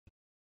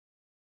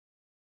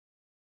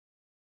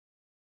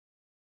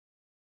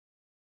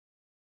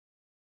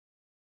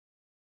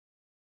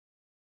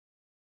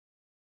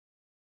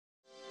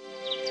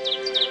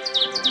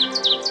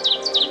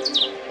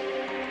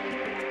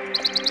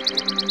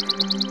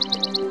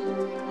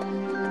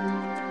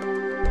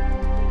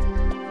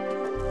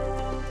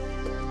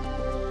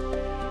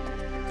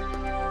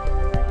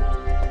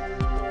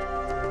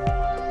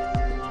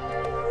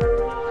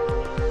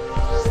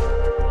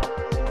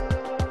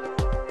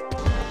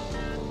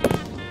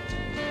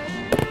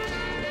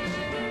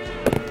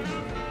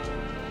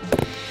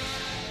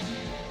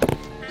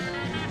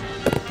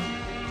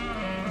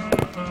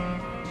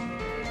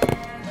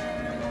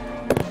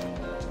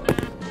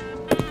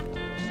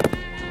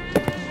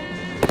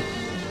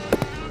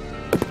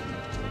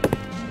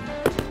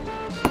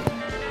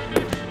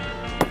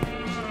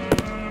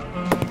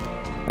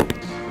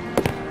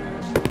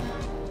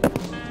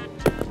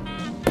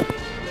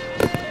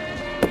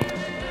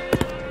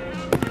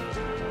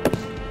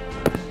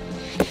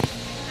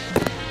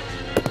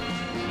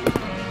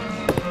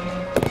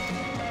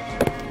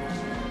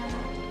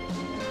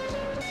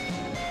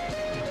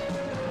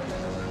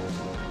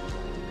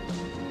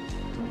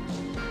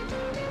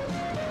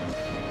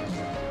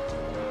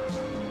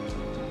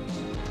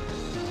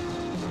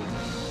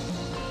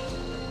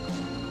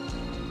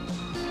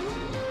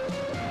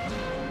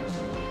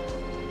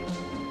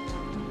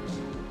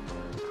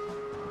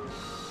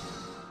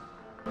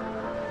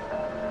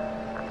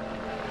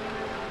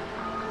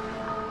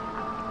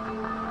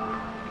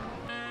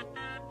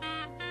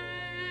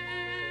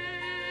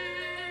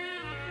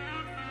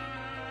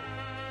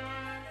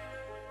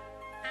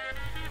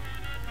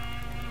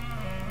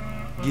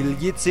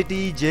Gilgit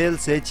city jail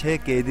से 6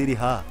 कैदी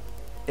रिहा।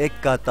 एक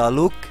का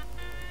ताल्लुक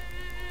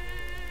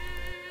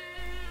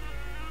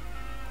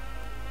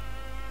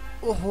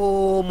ओहो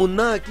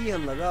मुन्ना की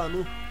हम लगा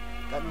अनु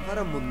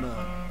कन्फर्म मुन्ना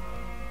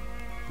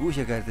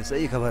पूछे करते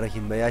सही खबर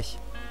रखीन बयाश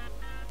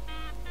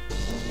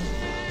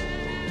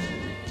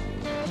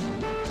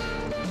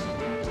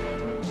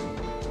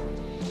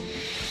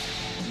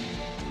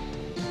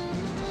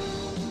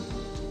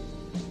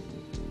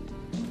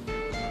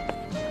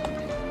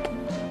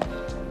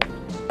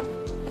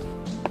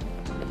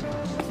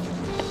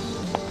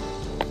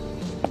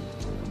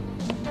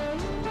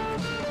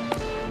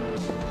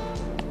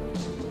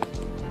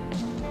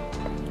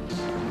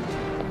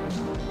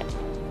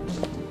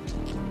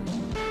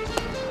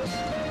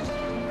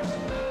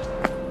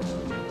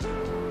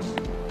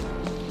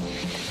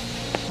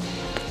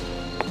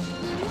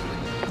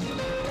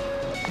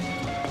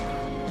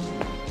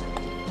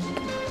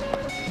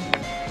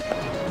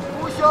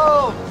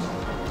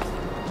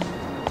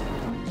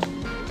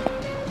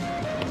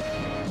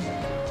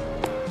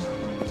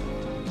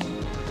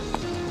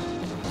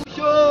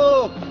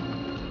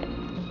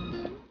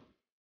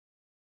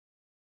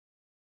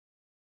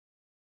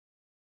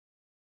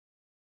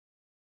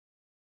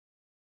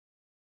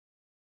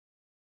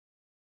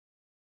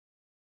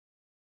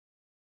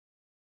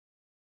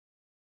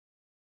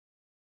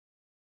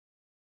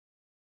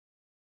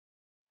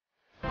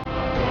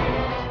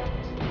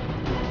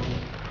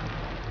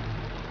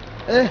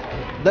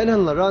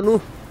Dainan la ranu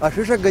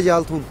ashusha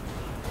gajal thun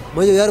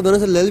majo yar bana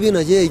se lel bhi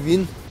na je ek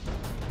bin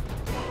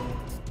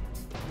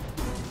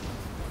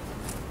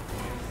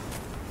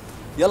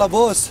yalla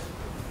boss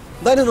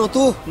dainan no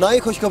tu nai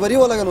khushkhabari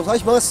wala ganu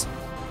sash mas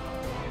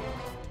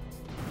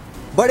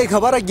bade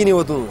khabar agini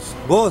wo tu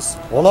boss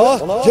wala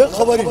je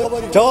khabari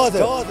jawad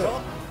hai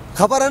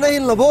khabar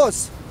nahi la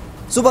boss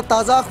subah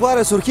taza akhbar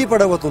hai surkhi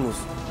pada wo tu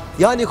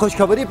yani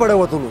khushkhabari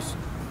pada wo tu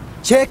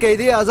 6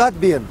 kaidi azad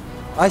biyan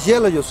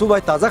ashela jo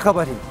subah taza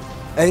khabar hi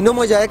ऐनो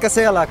मजा है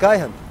कैसे इलाका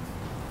है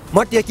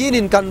मत यकीन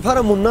इन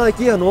confirm Munna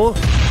की है no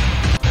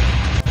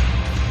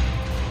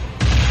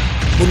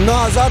Munna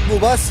आजाद वो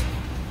बस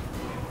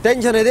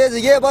टेंशन है दे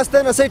ये बस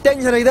तेन से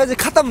टेंशन है दे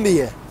खत्म भी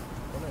है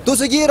तू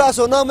से गिरा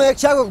सोना में एक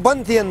शाको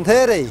बंद थी थे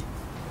रे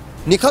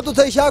निखा तू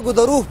थे शाको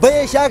दरू बे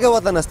शाके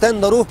वतन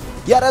स्टैंड दरू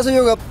यार ऐसे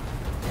होगा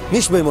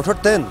निश में मोटर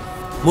तेन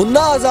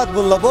मुन्ना आजाद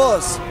मुल्ला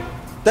बॉस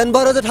तेन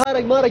बार से ठार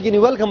एक मार की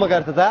वेलकम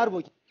करता था यार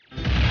वो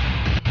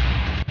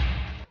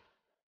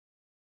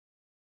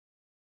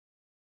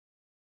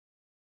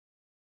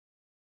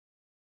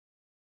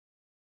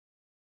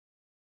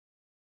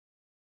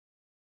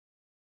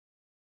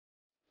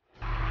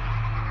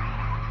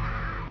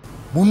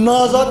मुन्ना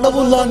आजाद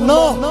नबुल्ला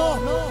ना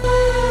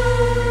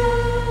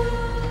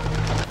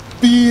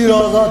पीर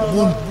आजाद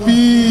बुन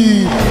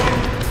पीर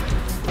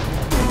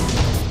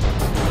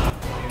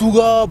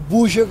तुगा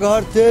बूशे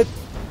घाटे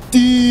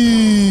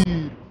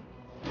तीर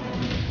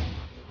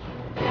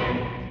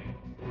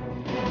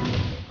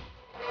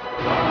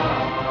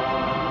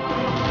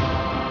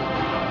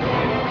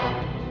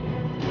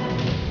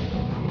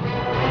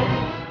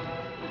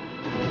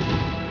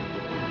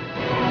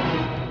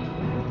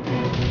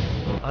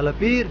अला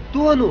पीर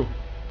तू अनु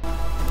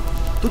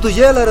तू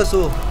जेल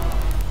रसो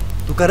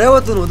तू करे वो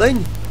तू दाइन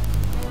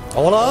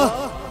अवला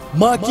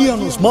माँ की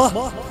अनुस माँ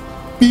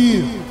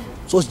पीर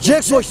सो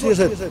जेक सोचती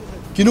है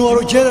किन्हों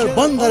आरो जेल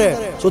बंद करे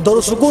सो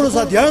दरो सुकून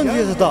सा ध्यान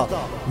दिया था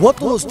वो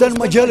तो उस दिन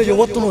में जेल जो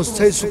वो तो उस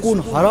से सुकून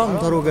हराम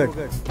थरोगे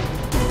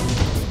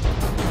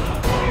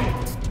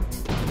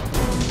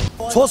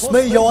सोच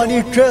में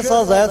जवानी ट्रेस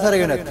आ जाया था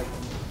रेगने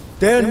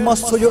तेन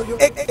मस्त जो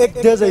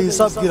एक दे जाए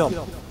हिसाब गिराम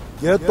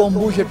ये तो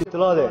मुझे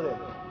इतला दे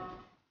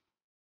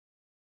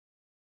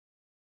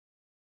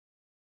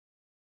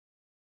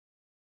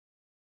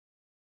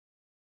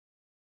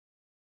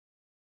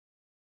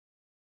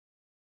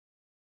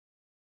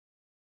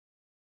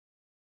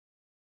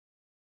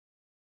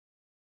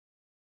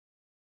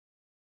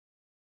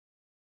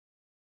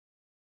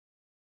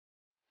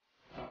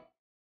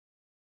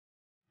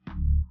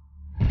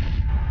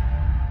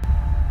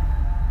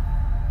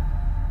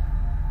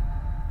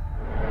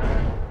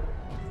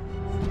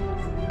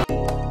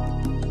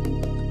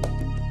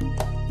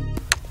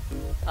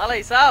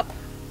Alay sab,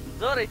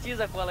 zore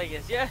cheeza kola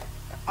yes ye.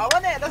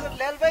 Awane das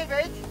lel bhai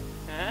wait.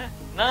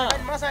 Na.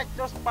 And massage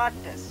just part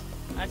test.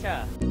 Acha.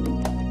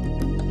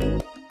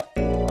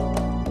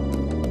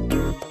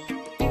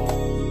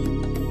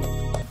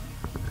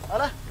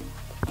 Ala.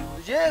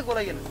 Tujhe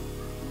kola ye.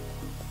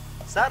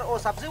 Sir o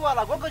sabzi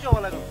wala go gajo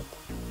wala go.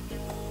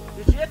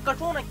 ये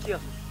कटो न किया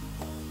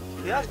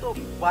यार तो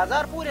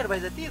बाजार पूरे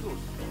बेइज्जती तू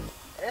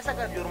ऐसा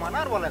कर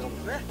जुर्माना वाला का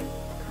उसने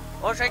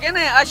और शके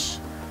ने अश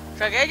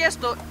शके के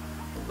तो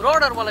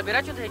रोडर वाला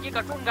बिराचु थे कि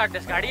कटून गाड़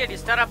देस गाड़ी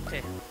इस तरफ थे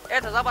ए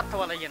तो जबरदस्त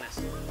वाला ये नस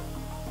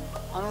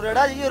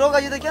अनुरेडा जी रोगा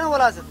जी तो क्या ना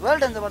वाला से वेल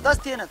डन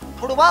जबरदस्त है ना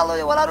फुटबॉल हो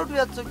ये वाला रूट भी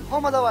हो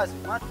मजा वास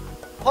मत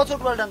बहुत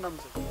सुट वेल डन दम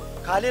से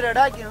खाली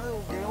रेडा की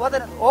वो तो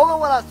होगा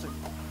वाला से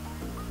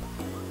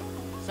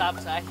साहब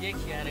साह ये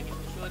खिया रे कि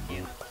शो की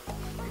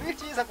नीट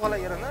चीज कोला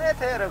ये ना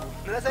थे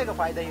रसे का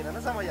फायदा ही ना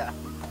समझा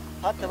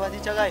हाथ बाजी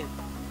चगाई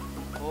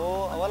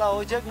ओ वाला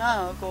हो जग ना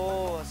को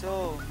सो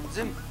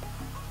जिम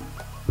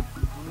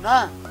ना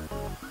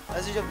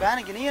ऐसे जो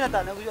बयान की नहीं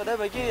रहता ना कुछ अदे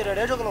भाई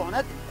रेडियो जो कलो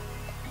ना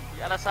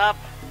याला साहब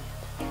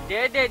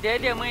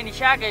दे मैं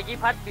निशा के की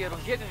फाट पे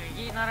रुजे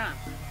की ना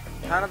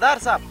थानेदार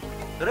साहब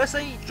रसे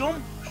चुम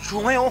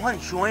शुमे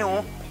हो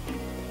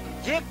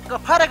ये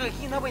फरक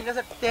की ना भाई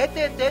जैसे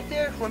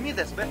ते शुमी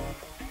दस पे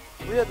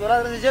मुझे दोला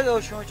रसे जगह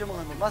हो शो चुम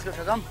गन मास्क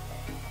शगम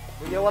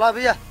मुझे वाला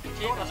भैया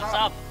ठीक है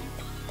साहब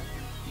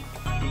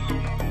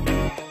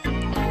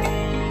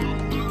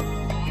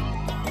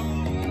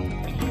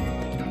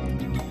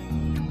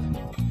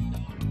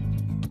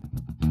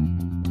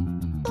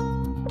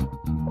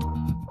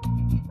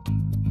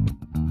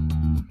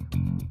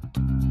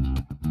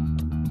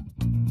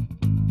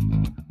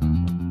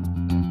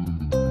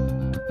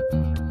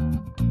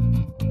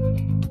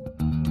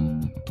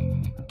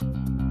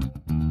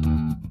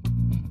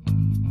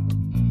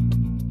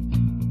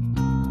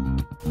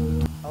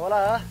वाला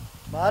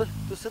बाल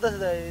तू सीधा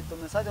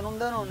तुमने साथ नुम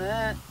देनो ने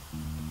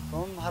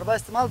तुम हर बार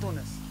इस्तेमाल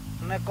तूने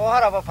ने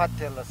कोहर अब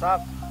फतेल साहब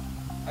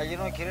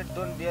अजिनो खिरट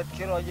दुन दियत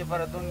खिरो अजि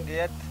पर दुन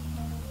दियत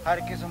हर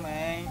किस्म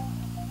है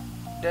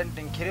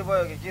टेंटिंग खिरे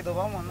बोयो की तो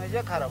बम ने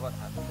ये खराब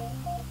था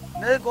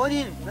ने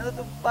कोनी ने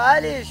तो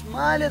बालिश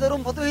माले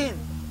दरुम फतुहिन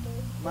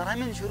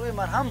मरहमिन शुरू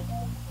मरहम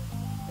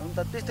तुम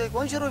तत्तीस तो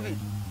कौन शुरू भी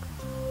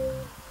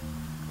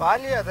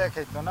पालिया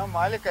देखे तो ना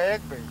मालिक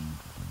एक भाई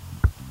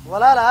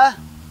वाला ला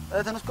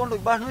ऐसे नुस्कों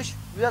लोग बाहर नुश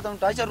विया तुम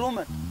टाइचर रूम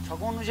में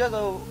छकों नुशे का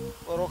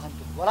रोकन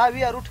तो वाला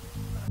विया रूट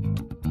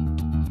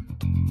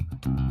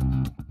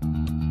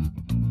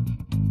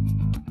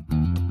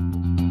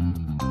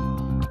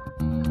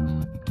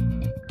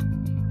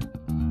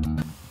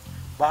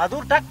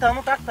बहादुर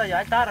टकता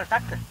यार तारा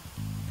टकता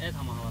ए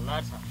थमा वाला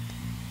सा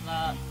ला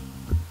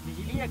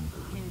बिजली एक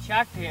इन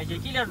शाट है जे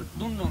क्लियर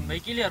दुन भाई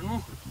क्लियर नु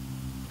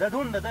द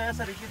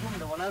ऐसा रिकी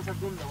ढूंढ वाला ना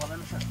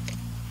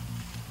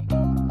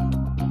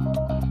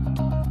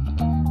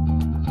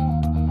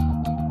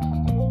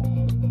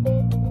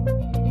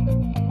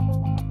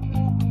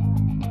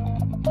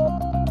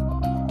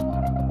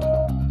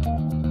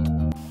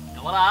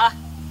वाला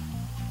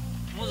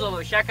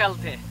मुझे शक्ल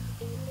थे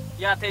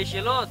या थे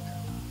शिलोत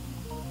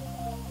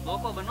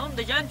लोगों बनों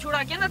दजान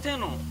छुड़ा के ना थे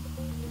नु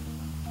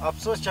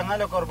अफसोस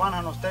चंगाले कुर्बान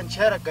हनुस तेन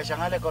शहर का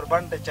चंगाले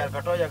कुर्बान ते चार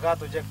कटो जगह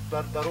तुझे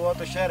दरुआ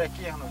तो शहर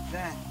की हनुस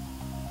ने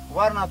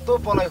वरना तो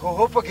बोले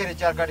हो पकेरे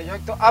चार काटी जो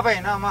तो अब है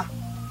ना माँ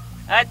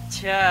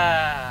अच्छा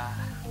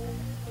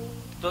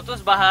तो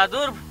तुस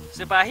बहादुर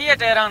सिपाही है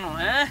टेरानो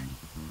हैं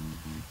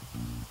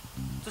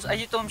तुस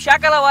अजी तुम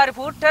शक्ल वारी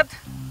फूटत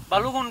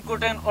बालूगुन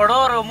कुटेन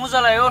ओडोर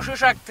मुजला यो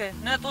शुशकते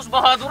ने तुस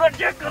बहादुर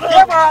चेक करो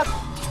ये बात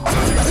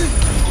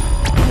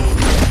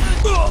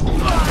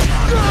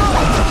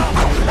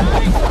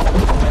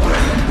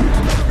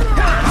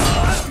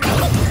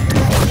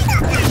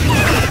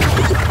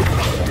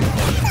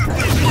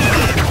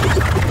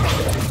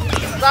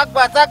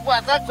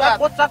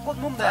चक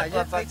नुम दे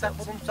ये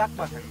चक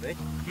बे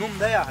नुम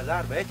दे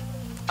 1000 बे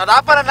अदा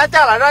पर ना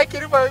चला रहा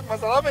किरी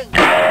मसला में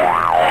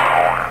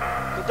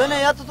तो तने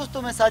या तो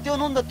दोस्तों में साथियों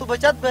नुम द तू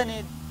बचत बनी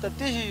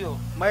तत्तीस ही हो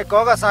मैं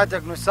कोगा साथ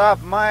एक नु साहब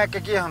मैं के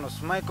की हनुस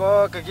मैं को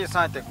के की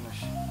साथ एक नु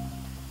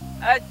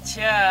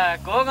अच्छा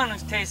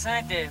कोगनुस थे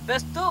साथे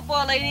बस तू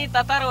बोला नहीं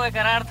ततार वो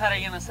करार था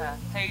रही ना सा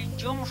थे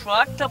जुम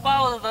शौक था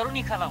पाओ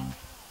दरुनी खलम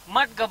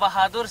मट का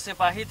बहादुर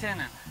सिपाही थे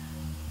ना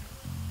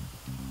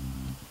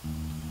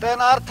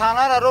तेनार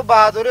थाना रो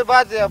बहादुरी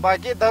बात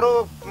बाकी दरो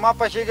मां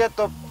पशी के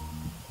तो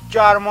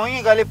 4 मोही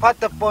गली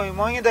फत पोई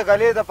मोही दे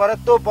गली दे पर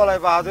तो बोले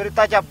बहादुरी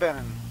ताचा पेन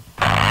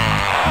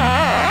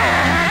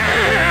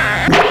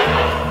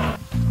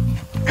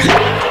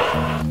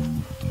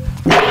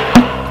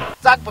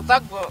चक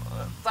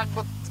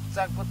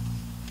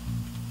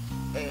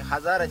ए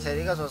 1000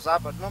 छरी का सोसा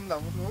पटनम दा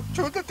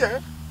छूते थे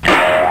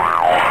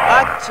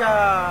अच्छा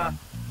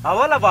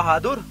हवाला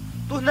बहादुर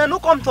तूने नु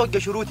कम तो के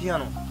शुरू थी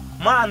नो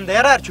मां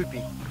अंधेरा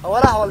छुपी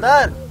वाला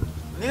हवलदार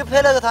नी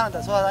फैले था ना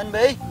सोहान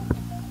भाई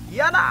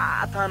या ना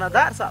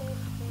थानादार साहब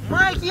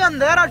मां की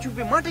अंधेरा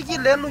छुपी मट की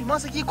लेनु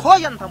मस की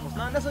खोजन था मुस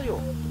ना सयो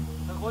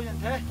खोजन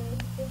थे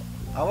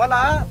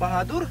हवाला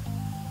बहादुर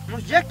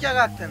मुझ जे क्या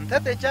गाथन थे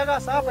ते जगह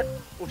साहब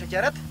उठ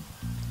चरत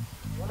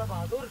वाला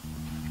बहादुर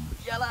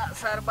याला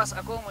सर बस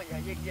अको मजा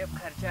ये जेब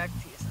खर्चा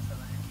थी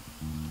सला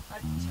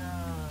अच्छा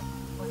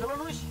मतलब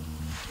नुश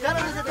यार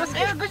बस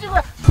एक कुछ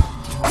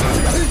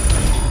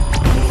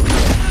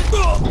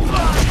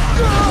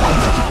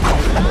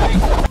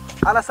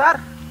आला सर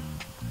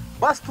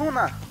बस तू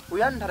ना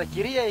उयन धर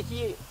गिरिया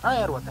की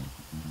आयर होता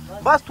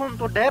बस तुम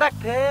तो डायरेक्ट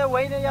थे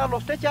वही ने या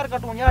लोस्टे 4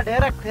 कटून या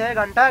डायरेक्ट थे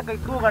घंटा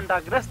 2 घंटा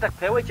ग्रस्त तक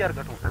थे वही 4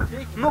 कटून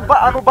नु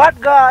अनुबाट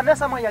गा ने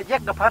समय या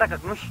एक फरक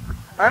नुश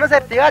अन से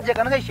त्याज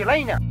जगन से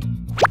शिलाई ना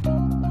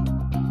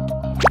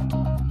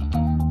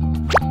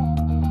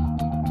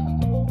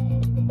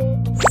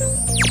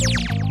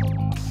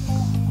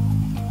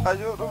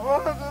अजो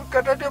बोल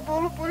कटटे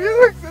बोल पूरी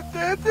रख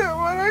सकते थे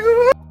हमारे को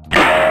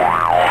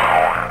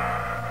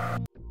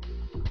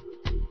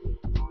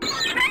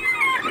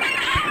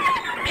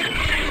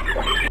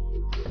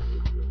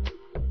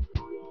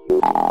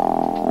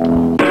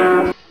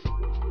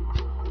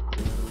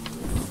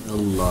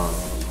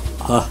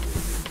हाँ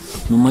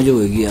मजा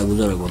होगी अब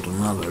उधर को तो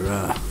ना लग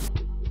रहा।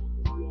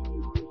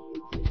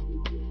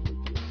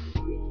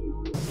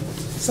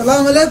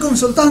 सलाम अलैकुम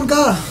सुल्तान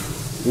का।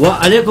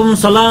 वालेकुम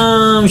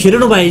सलाम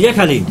शिरीनो भाई जे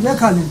खाली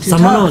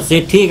समनो से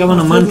ठीक है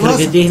मन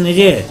खरखती है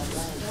जे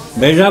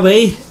बैठा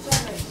भाई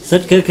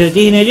सच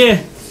खरखती है जे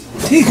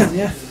ठीक है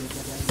यार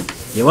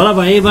ये वाला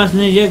भाई बस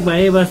ने जे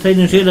भाई बस सही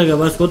नहीं लगा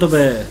बस को तो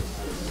बे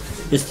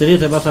इस तरह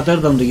से बस अतर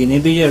दम दगी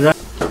नहीं बीजे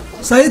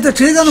सही तो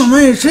ठीक है ना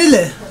मैं इसी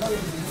ले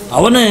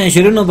ಅವನೇ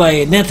ಶಿರೀನು ಬಾಯಿ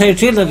ನೆ ಥೈ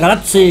ಠೀಲ್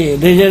ಗಲತ್ಸಿ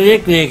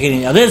ರಿಜೆಕ್ಟ್ ರೇಕಿನಿ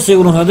ಅದೇ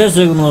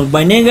ಸಿಗುನು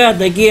ಬೈನೆಂಗ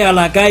ದಗಿ ಅಲ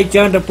ಕಾಯಿ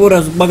ಚಾಂಟ ಪೂರ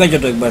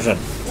ಬಗಜಟ ಬಶನ್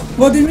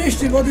Vodi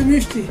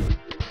miști.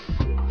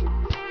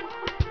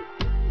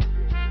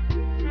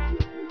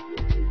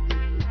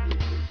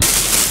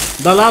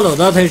 दलालो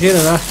दा थै ठील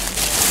दा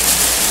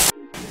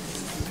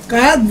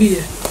कायत भी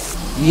है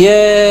ये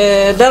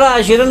दरा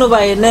शिरीनु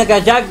बाई ने का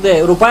जाग दे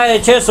रुपये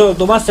 600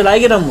 तो मस्त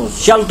लागी ना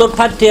मुस चल तो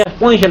फत्ते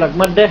कोई लग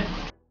मत दे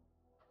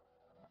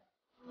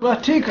वाह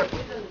ठीक है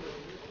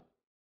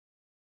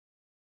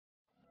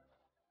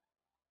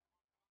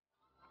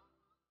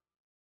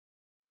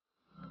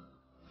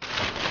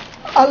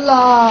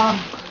अल्लाह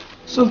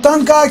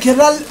सुल्तान का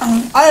खिराल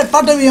आये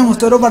पाटे भी हम उस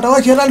तेरो बटावा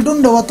खिराल ढूंढ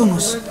दो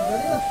तुनुस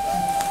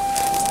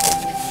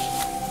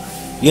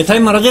ये थाई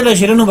मरजेला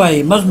शिरीनु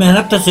बाई बस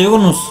मेहनत तो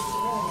सेगुनुस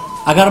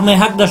अगर मैं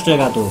हक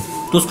दस्टेगा तो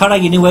तुस खड़ा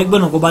गिनी वाइक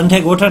बनो को बांधे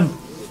गोठन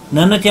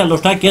नन्ने क्या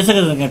लोटा कैसे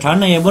करेंगे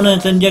ठाने ये बने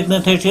तंजक ने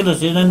थे शिर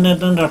से नन्ने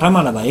तन रठा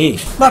माला भाई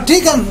बस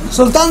ठीक है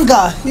सुल्तान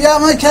का या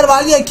मैं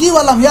खैरवाली की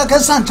वाला या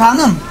कैसा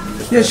ठानम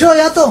यशो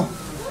या तो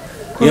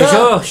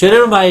यशो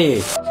शिरीनु भाई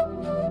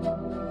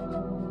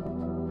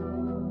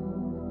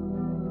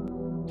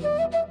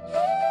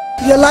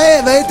ये लाए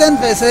वेतन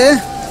पैसे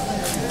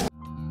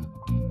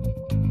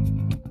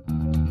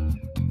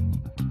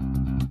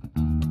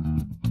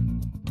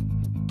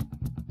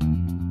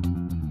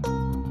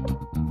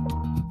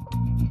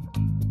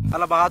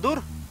अला बहादुर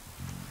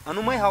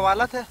अनुमय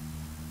हवाला थे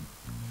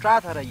ट्रा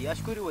था रही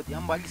अशकुरी होती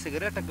हम बाली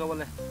सिगरेट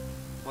गवले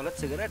वलत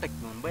सिगरेट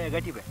घेऊन बया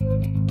गाठी बे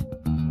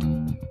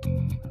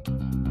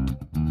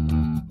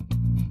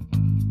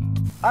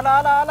अला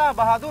अला अला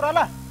बहादुर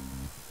अला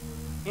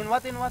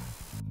इनवत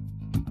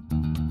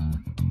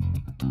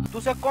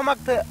तुसे कोमक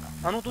थे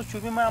अनु तू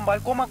छुबी मैं अंबाल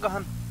कोमक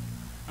गहन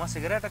मैं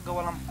सिगरेट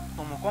गवलम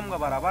तो मुकोम का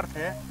बराबर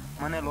थे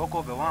मने लोको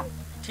बेवा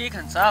ठीक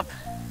है साहब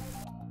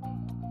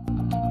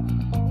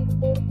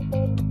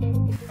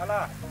अला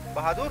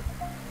बहादुर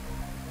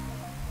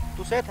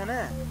तू से थे ना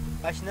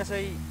अशने से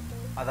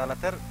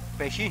अदालतर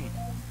पेशी ही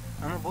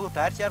अनु बहुत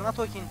तार चार ना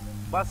तो किन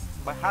बस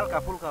बहाल का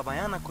फुल का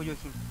बयान को जो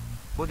किन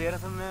वो देर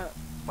असल ने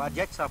बात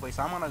जज साहब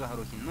सामान लगा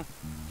हरो किन नु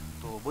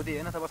तो वो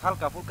दे ना बस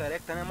हल्का फुल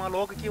करेक्ट ने मा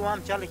लोग की वाम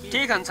चल की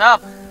ठीक है साहब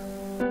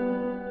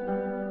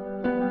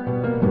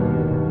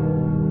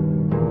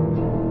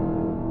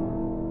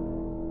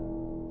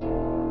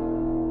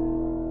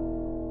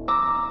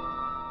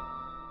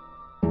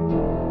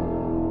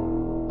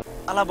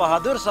अला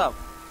बहादुर साहब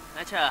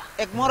अच्छा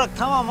एक मोरक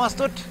थमा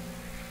मस्तुट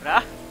रा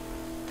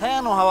थे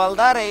नो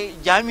हवालदार है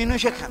जामीनु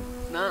शेखन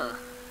ना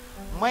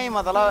मैं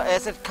मतलब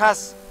ऐसे खास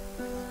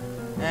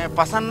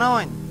पसंद ना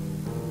हो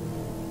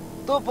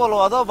तो बोलो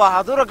दो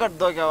बहादुर कर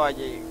दो क्या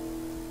वाजी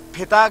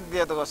फिताक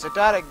दिया तो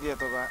सितार एक दिया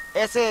तो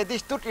ऐसे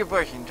दिश टूटी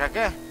पोषण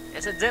ठके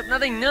ऐसे जेब ना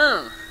दें ना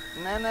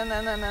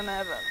ना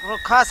वो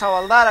खास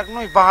हवालदार एक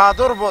नो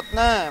बहादुर बोत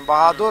ने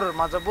बहादुर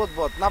मजबूत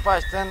बोत ना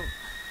पास्तेन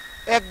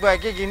एक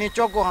बैगी गिनी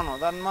चौको हनो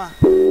दन्मा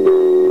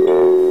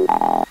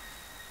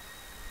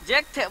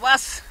जेक थे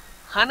बस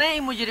हने ही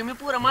मुजरिमी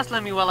पूरा मसला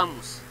मी वाला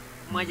मुस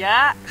मजा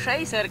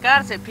शही सरकार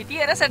से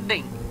फिटिए रसद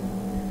दें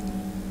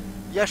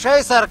ये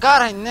शही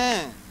सरकार है ने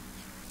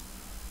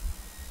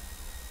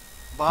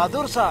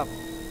बहादुर साहब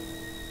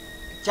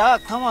क्या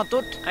थमा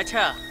टूट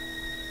अच्छा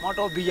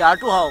मोटो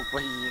बियाटू हाउ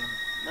पहिए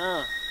ना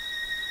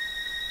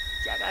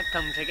क्या का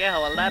थम ठके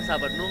हवलदार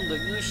साहब नूम दो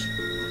न्यूश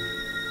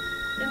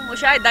इन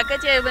मुशाय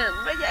दकचे बन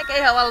बजे के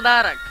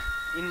हवलदारक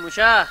इन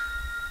मुशा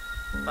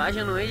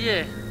पाशन होइए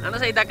अन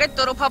सही दकच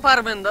तोरो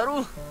फाफार बन दरू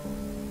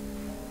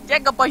जे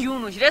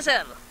गपयूनु रे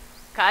सर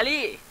खाली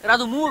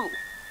रादू मूल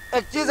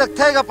एक चीज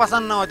अथेगा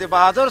पसंद ना होती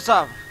बहादुर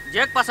साहब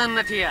जेक पसंद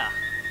न थिया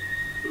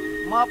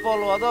मां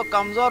पोलो दो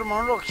कमजोर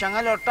मनरो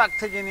शंगल टक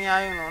थे गिनी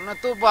आयो न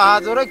तू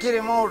बहादुर खिरी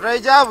मो उठाई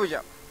जा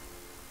बुझा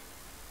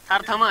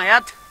थार थमा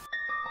यात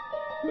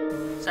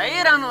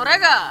सही रानो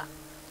रेगा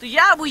तू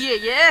या बुझे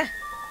ये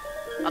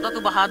आता तू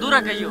बहादुर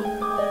कहियो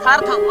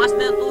थार थम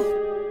मस्त तू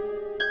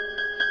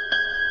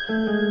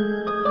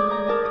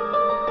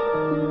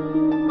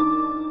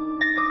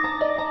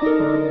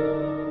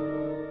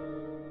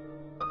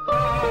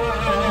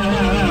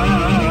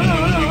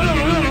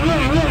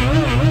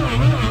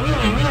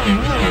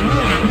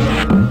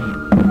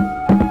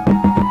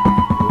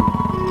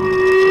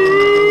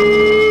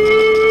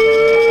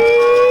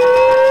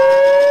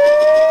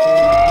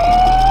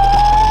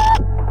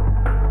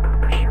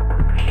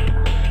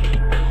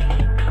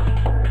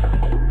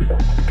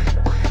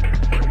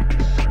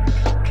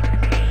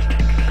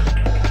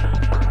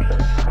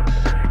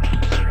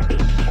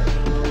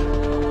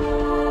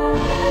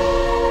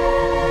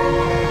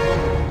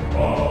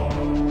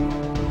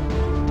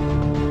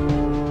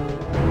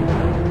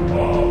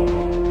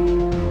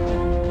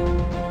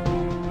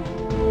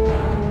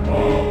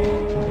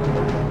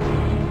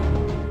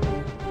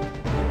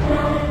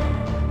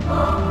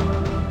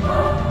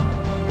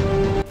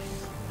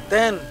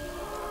तेन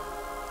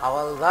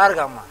हवलदार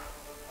गामा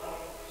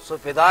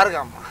सुपेदार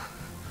गामा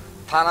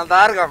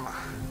थानादार गामा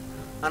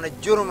आणि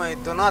जुर्म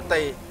इथून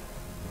तई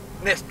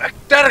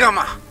इंस्पेक्टर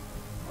गामा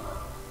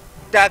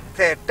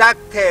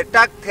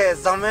टाकते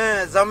जमे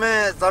जमे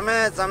जमे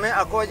जमे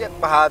अकोजे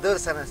बहादुर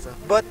सनस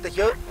बत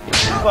यो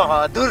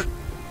बहादुर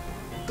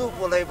तू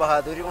बोले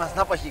बहादुरी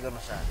मसना पशी करनो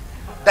सा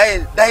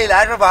दहिल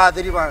आर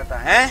बहादुरी मानता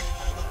है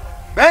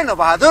बहन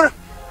बहादुर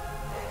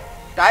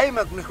टाइम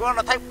निको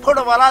न थाई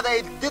फोटो वाला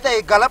दे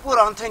दिते गलपुर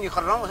अंथे नि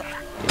खरनो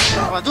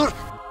बहादुर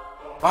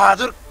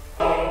बहादुर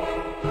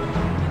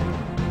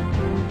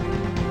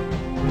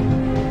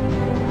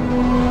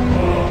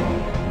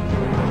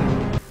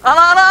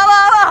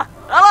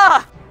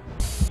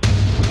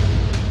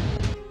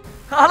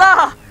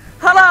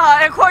अला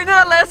एक खोई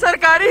ना ले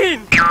सरकारी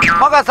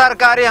मगा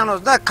सरकारी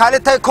हनुस ना खाली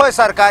थाई खोई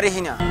सरकारी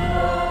हिना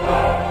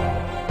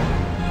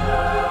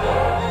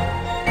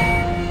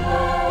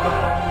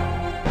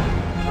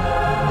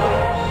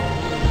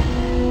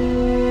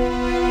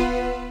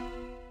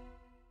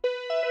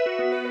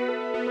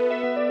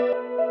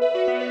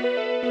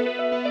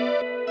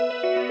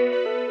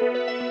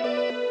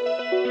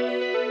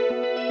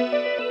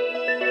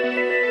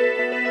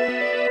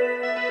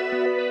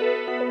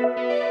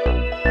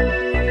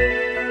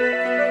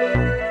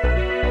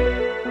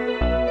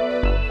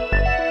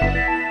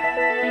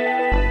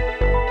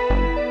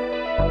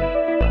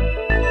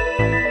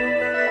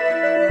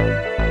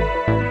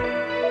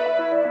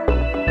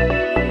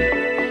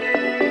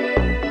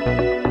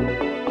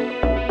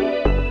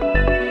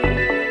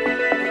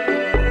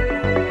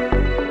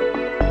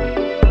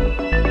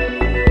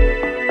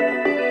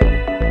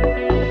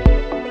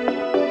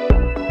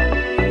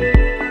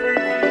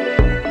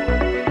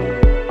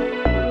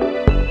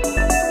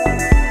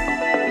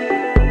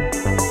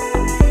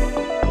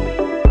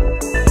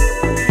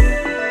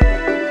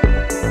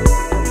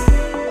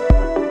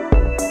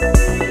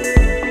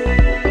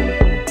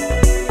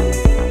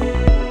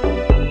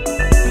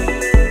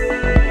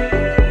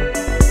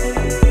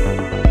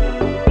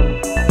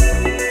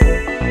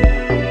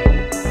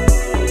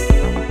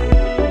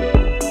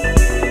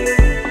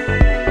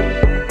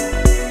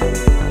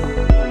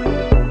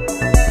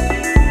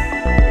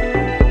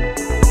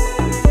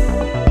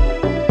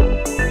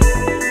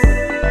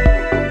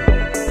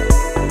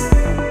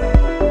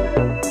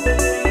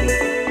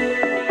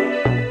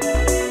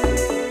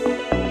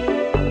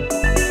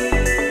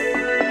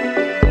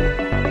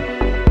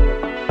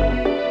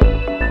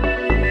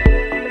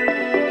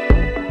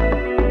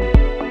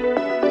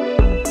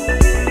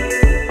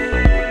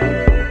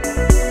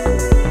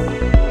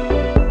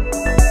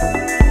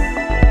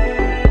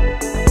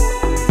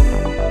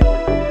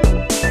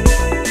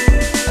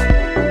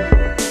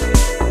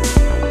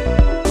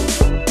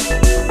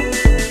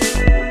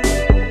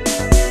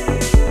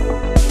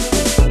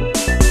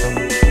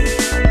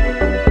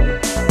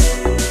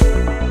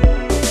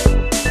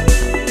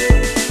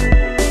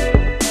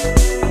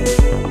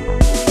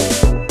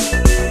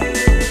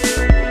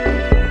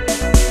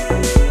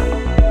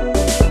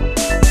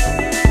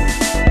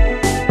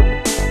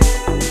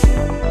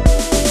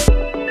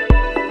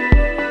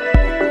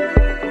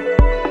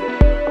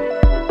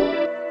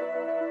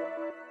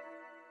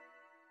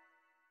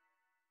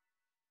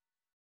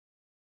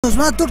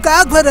उसमें तू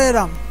क्या कर रहे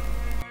राम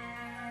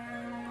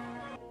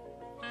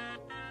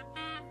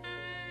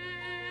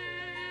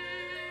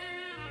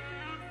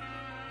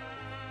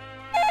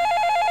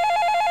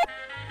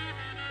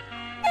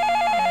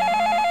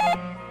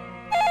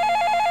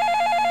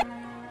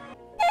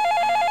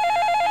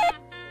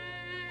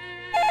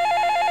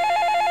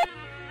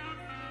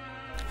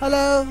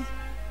हेलो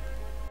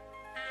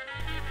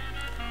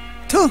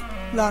थू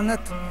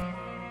लानत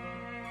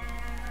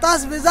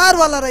तास बेजार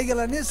वाला रह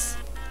गया निस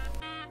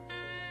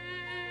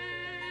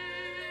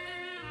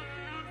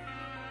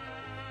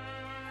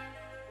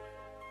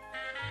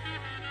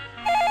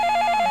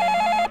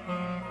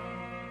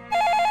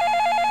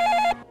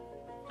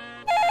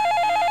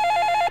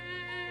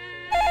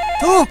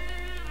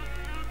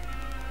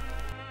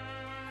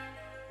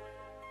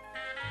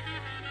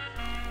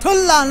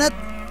लानत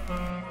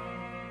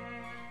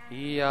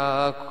या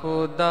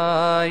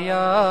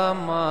खुदाया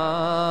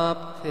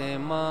माप थे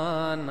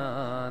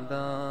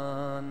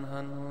मानादान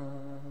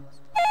हनुस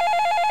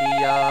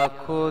या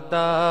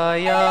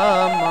खुदाया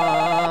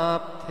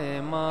माप थे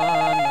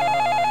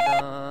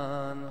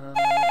मानादान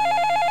हनुस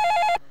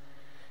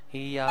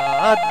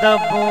याद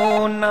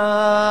बुना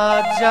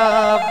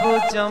जब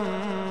जम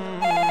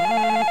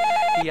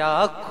या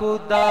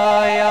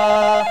खुदाया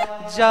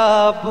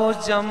जब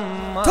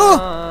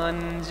जमान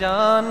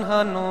जान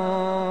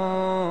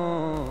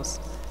हनूस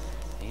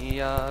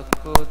या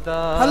खुदा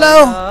हेलो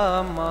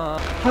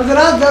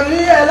हजरत जल्दी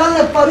ऐलान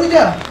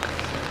परुजा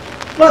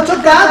तो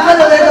क्या कर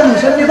रहे हो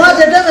मुझे निवास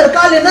जेटे मेरे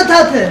काले न था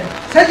थे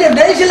सजे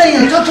डेश लेंगे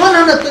तो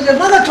छोना न तुझे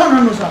मगर छोना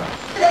न सा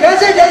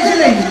कैसे डेश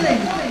लेंगे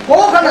वो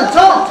खाना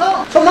तो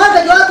मार के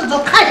जो तो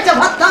खाई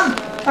चबात तंग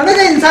अने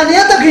के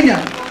इंसानियत तकिया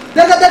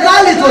देखा तो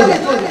गाली तो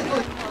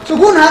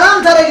सुकून हराम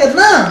था रहेगा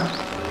ना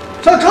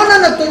छोना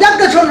न तुझे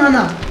के छोना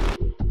ना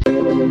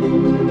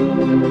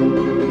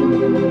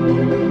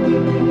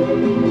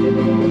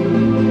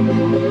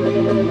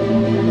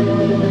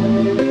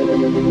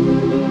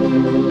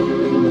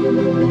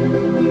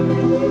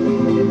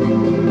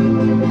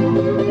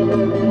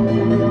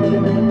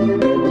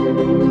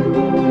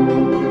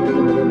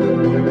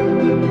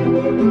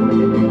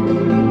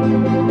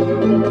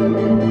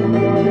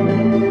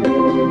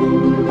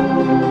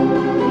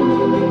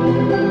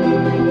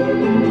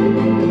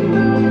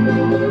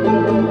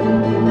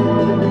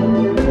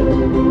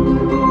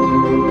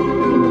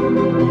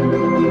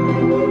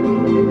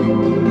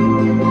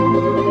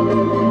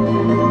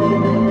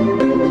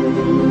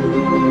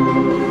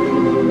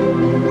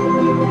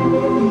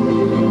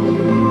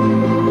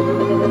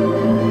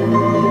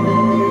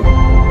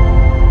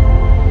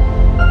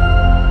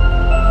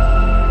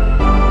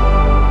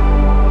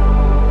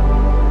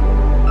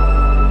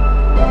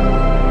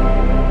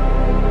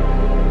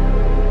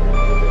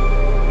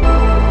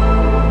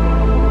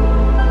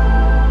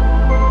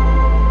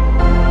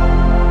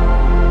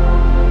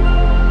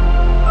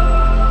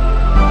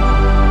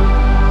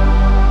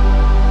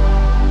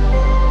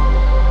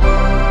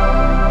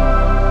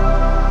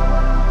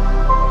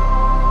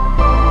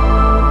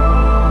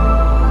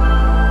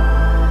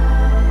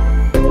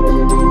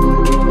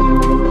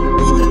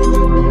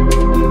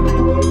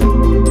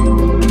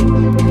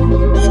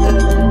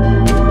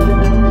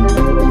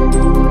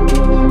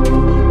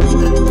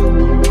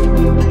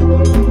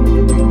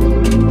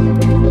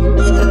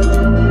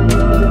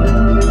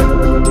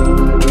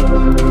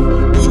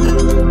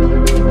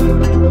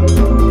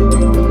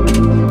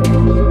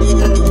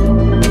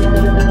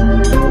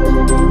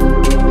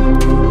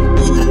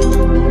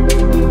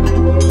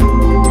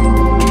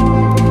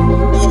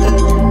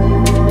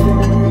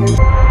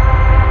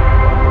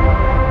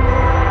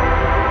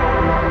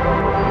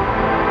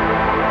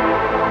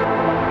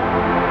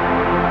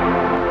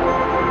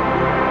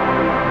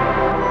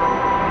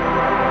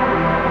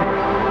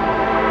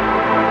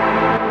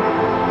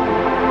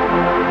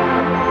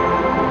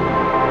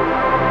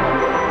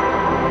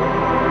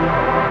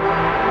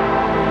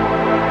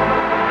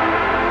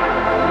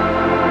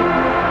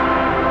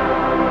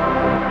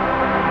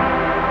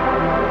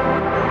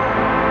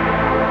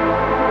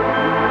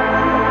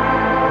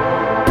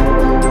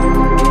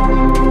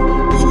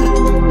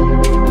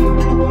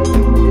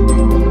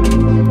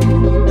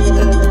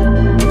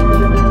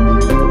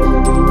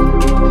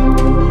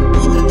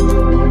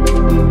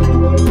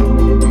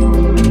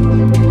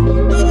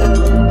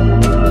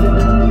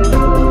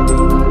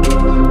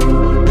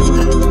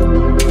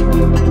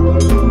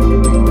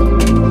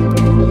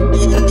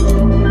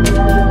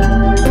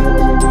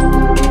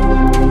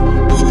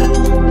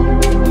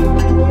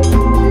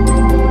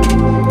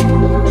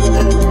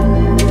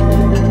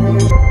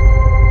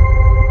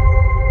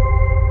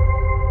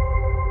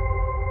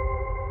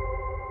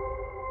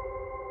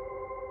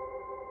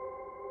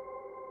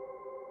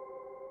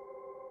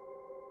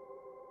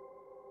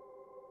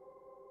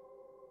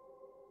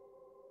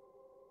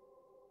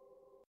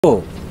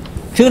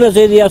Chile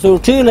se dia sul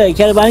Chile,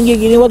 chiar bangi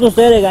gini watu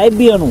sere ga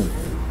ibianu.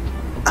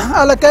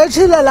 Ala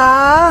कैसी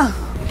लला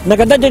Na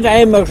kata te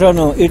ai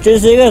maksono, itu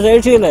sega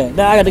se Chile.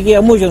 Da aga ki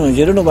amu jono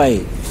jiru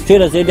bai.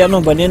 Chile se dia no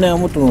banene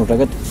amu tunu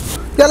takat.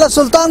 याला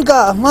सुल्तान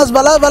का मस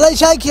बला बला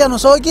शाय किया no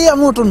सो की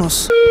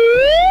अमूटुनुस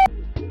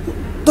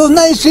तू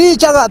नहीं सी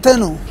जगह थे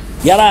no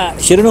Yala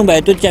shiru bai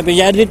tu chapi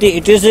jadi ti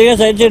itu sega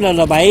se Chile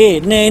la bai.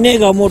 Ne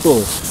ga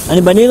moto. Ani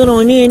bani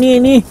no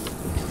ni.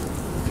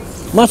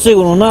 Masih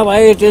guna na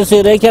bai itu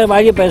se rekha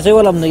bai paise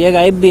wala amne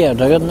ga ibia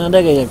takat na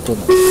da ga yaktu.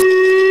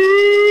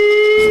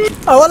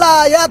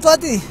 अवला या तो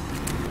आती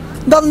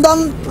दम दम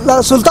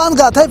सुल्तान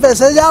का थे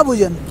पैसे जा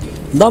बुझन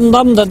Dam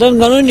dadan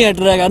ganun ya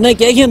teraga na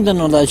kya kintan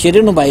no da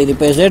shirin no bai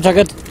paise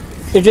takat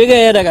itu ga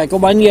ya daga ko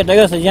bangi ya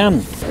daga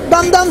sajam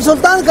दम दम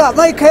सुल्तान का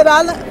मैं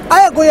खैराल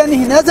आया कोई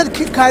नहीं नजर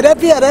खायरा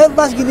पिया रहे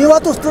बस गिनी हुआ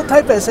तो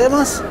थे पैसे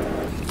बस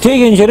ठीक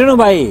है shirin no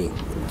bai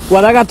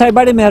wala ga thai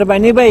badi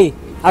meherbani bai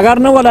agar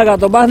na wala ga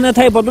to bas na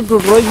thai patu tu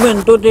roig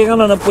ben to te ga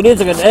na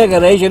police ga e ga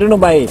rai shirin no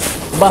bai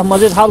bas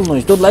mazid hal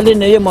no to lali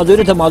ne ye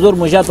mazuri tha mazur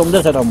musha tum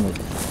de saram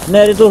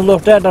ne ri tu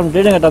lohta tam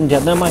training tam thya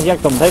na ma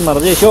yak tam thai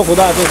marje sho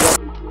khuda se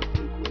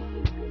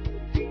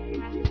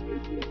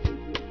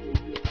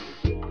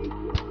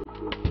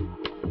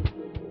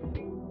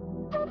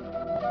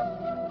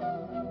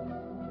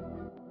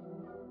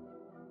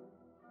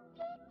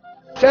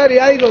शहर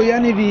आई लो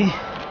यानी भी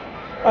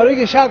और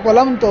ये शाक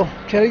वलम तो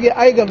शहर के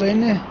आएगा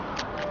बहने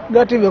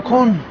गटी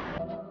बखोन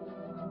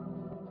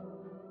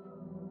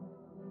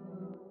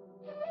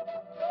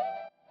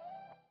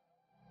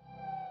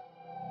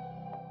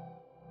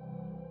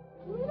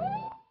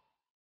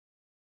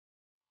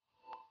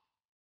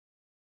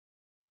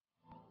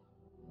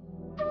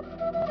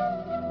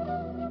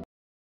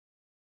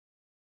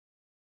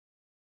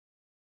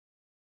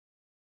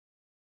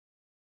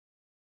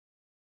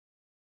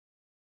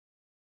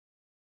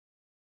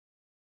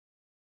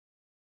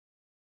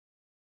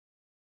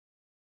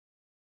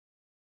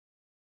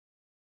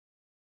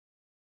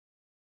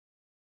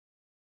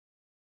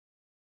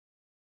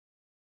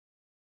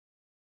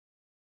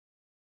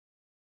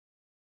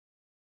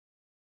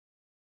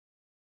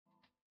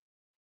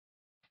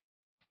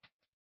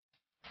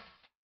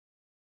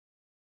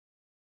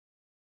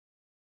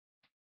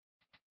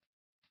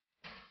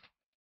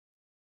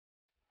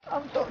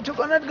हम तो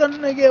चुकनट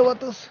करने गए वो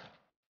तो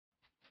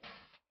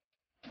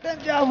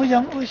जा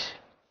बुझम उस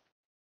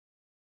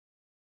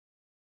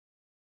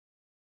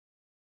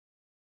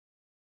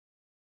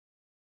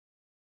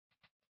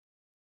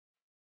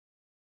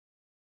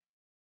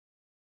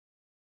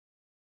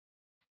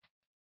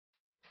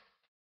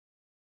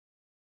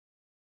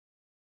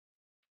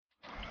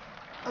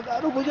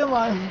अगारू बुझम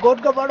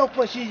गोट का बड़ो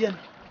पसीजन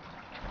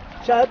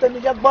शायद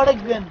निजा बड़क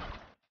बेन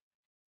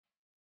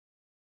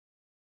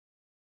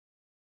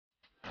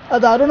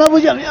अदारू ना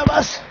बुझम या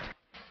बस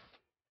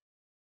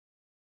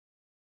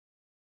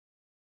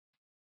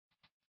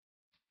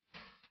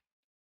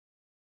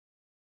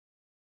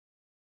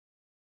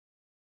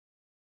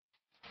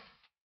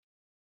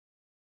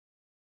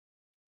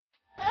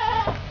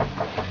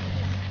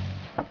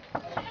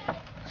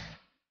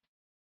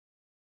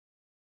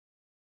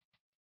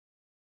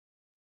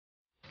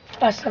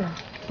अस्सलाम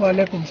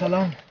वालेकुम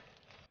सलाम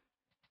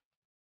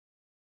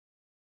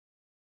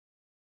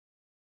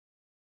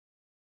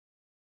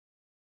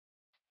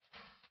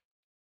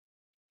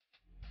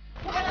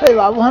Hey,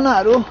 babu hana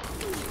aru.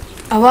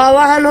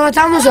 Awa hano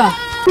tamusa.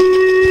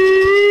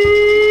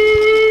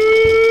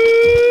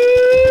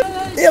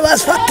 Ya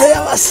bas fatte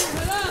ya bas.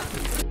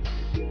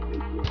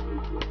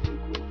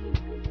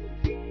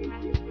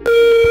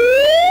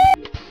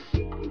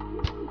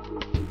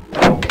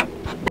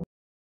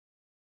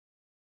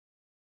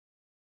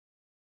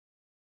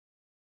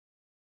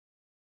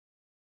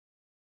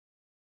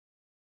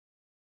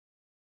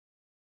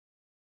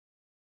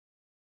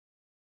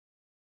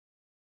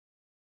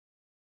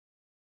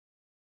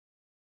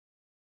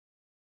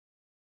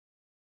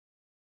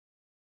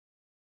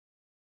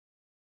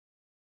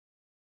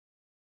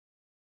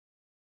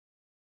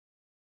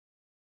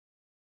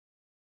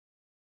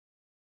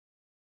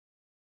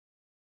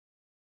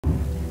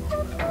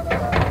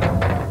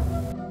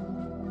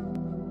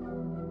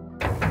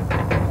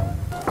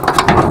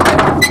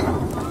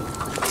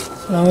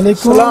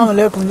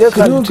 Assalamualaikum. Je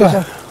khalin.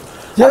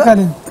 Je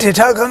khalin.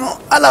 Thita kanu.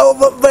 Ala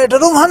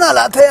bedroom hana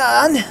la the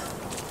an.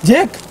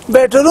 Jek?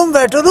 Bedroom.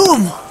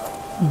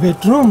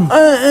 Bedroom?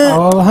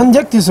 Han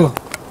jek tiso.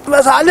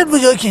 Bas halit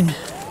bujokin.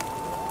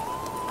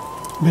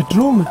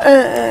 Bedroom?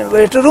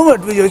 Bedroom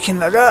at bujokin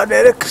laga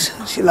direct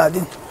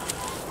siladin.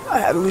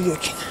 Ayar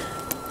bujokin.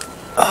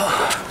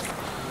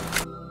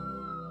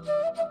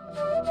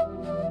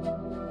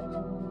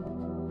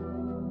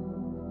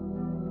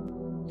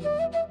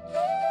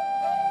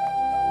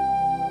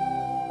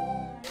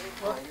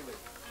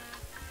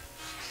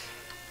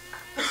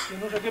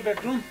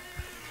 Bedroom?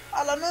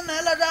 Ala no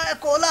nela da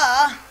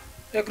kola.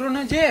 Ekro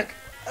na jek?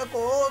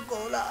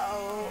 Cola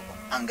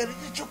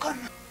अंग्रेजी चुकन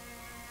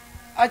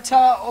अच्छा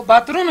वो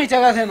bathroom ही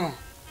जगह थे no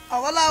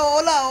Awala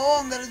ola o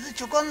अंग्रेजी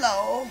चुकन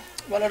लाओ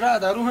वाला रा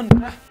दारू हन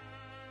रा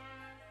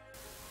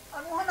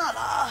अनु हना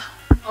ला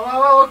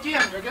आवा वो की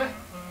हन रे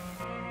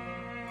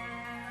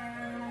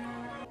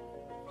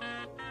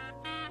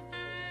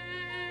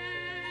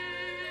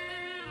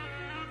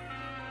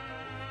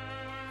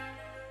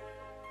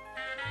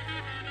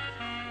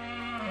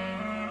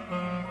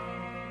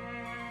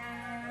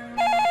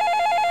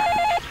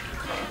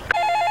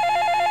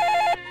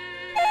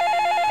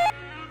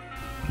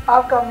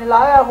आपका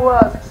मिलाया हुआ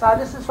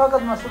साजिश इस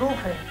वक्त मसरूफ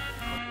है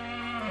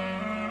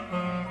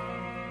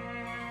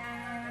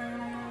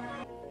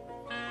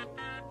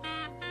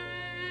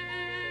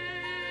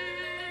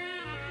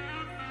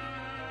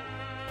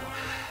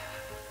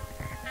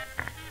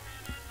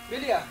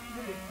बिलिया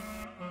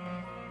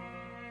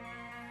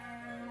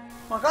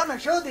मकान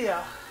शो दिया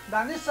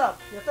दानिश साहब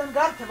यतन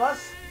घर थे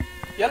बस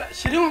याला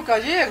श्रीओ का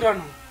ये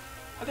ग्रानो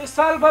अरे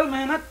साल भर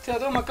मेहनत से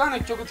तो मकान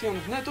एक चुकी थी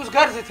ने तो उस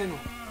घर से थे नो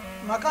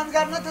मकान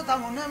घर न था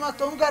मुने मैं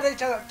तुम घर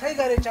थे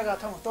घर जगह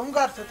था तुम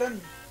घर से तन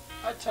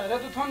अच्छा रे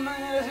तो थोन ने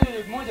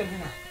ऐसे मौजन है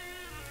ना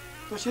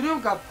तो श्रीओ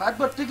का फाट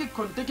पर टिकट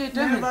खोल टिकट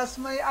है बस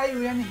मैं आई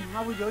हुई नहीं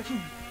मैं वो जोची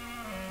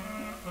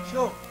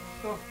शो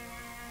तो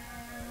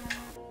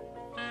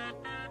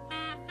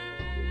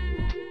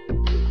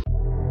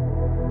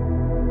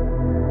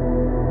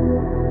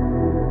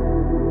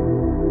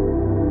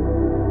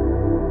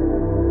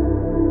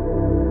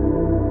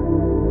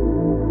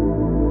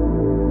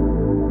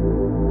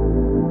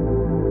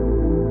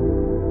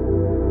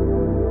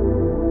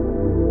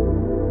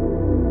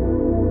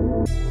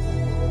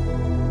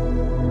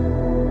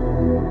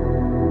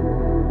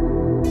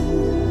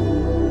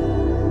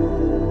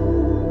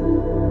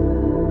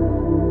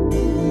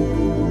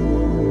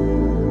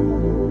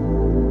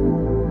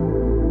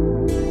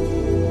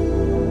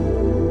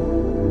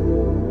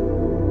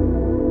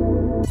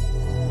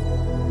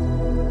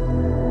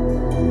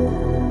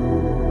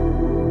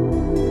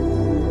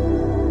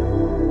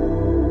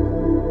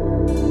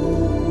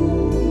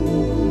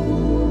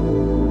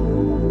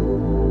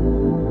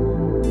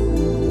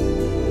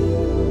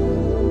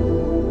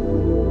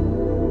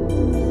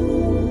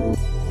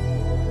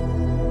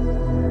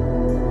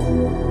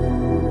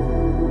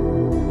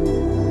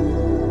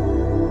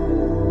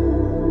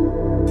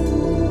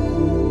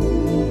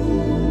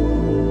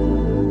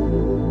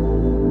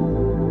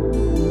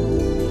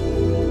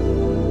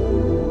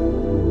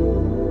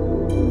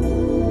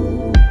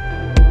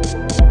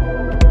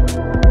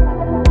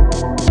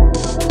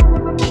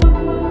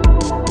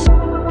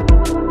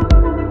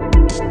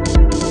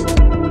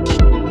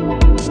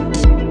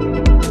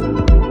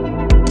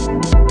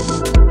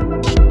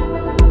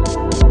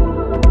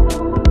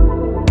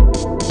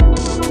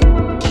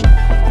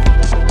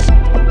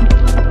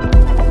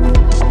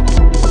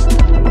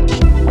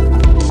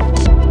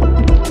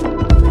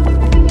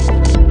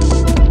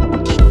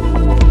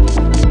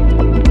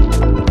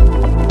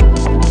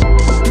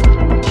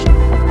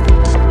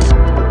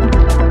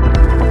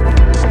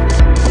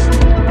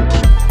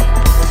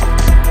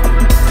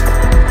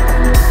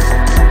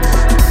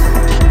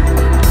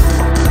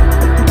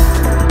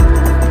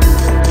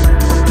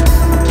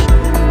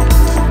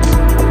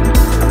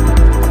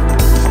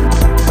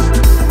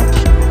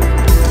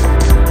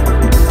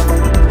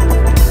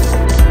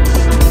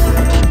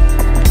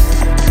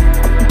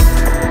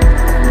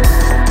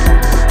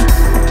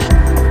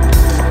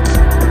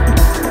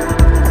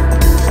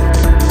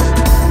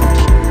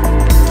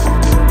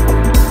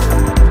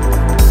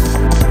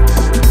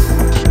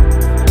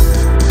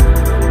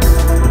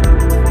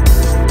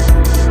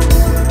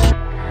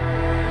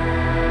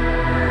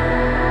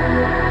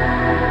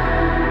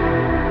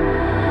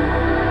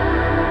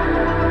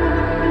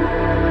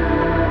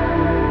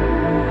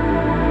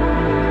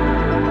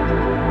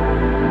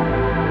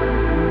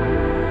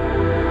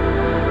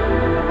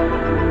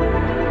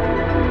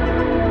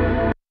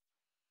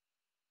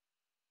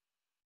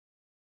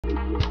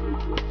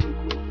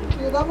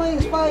मैं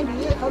इस पाई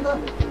भी है खाना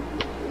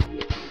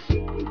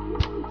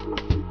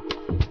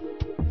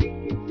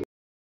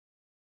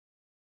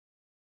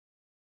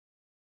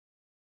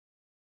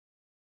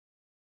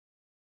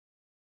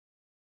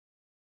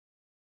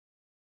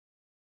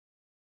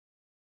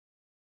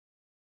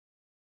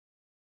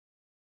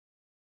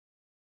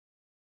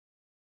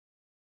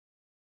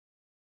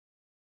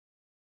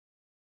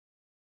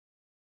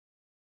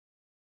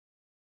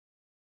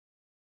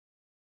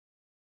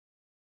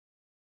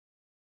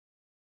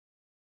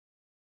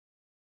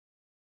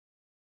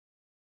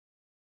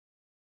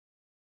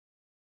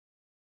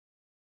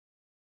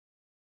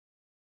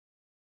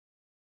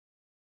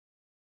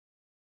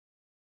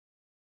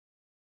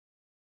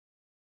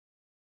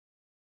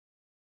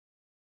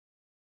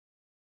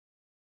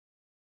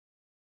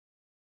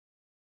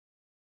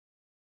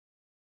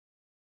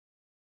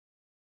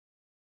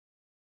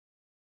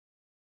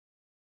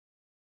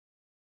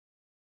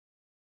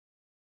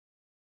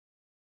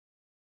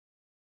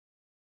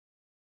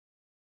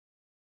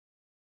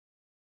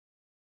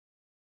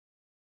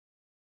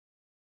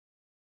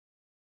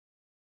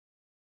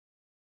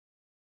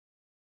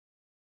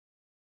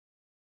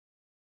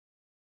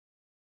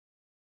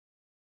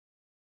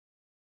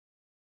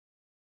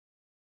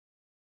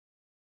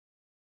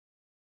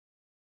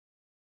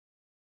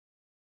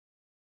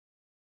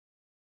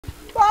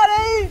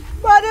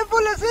मारे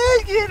पुलिस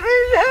गिर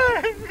रही है।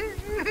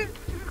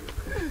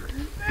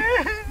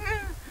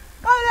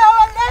 अरे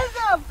वाले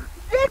सब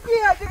ये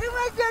किया कि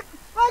मैं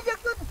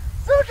तो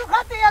सूट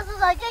खाते हैं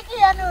सुसाई के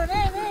किया नो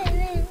रे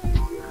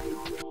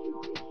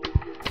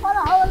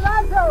अरे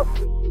हवलदार साहब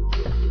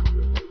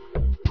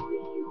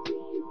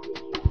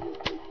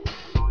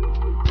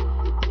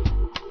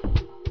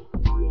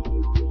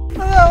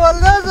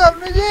हवलदार साहब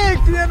ने ये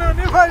किया नो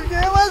ने फंस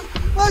गए बस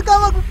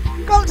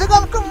कम से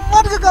कम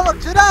मर के कम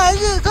छुरा है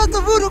ये सब तो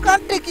बुरु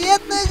काटने की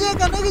इतने ये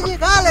करने की जी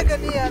खा ले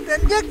करनी है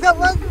तेरे सब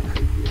बस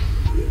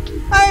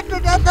आई तो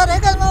जाता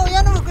रहेगा मैं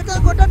यार वो कितना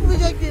कोटन भी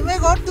जाएगी मैं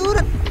बहुत दूर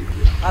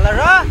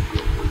अलरा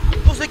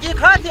तू से की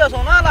खाती हो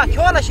ना ला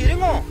क्यों ला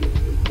शिरिंगो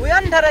वो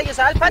अंदर है कि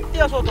साल फटती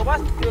हो तो बस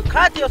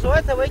खाती हो तो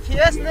वही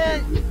खीस ने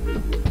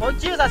कोई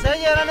चीज ऐसे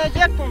ये ना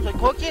जेक तुम से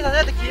कोई चीज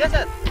ऐसे तो खीस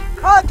है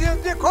खाती हो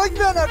जी खोज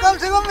लेना कम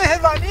से कम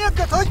मेहरबानी है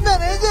कि सोचना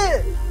नहीं जी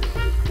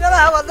तेरा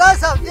हवलदार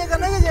साहब ये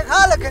करने की ये खा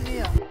ले करनी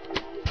है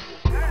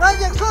मैं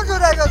ये सोच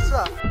रहेगा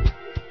उसका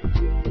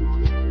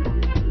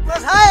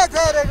बस आए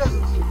थे रहेगा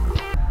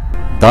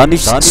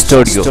दानिश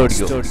स्टूडियो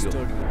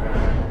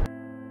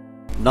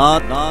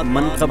नात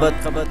मनकबत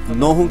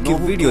नोहू की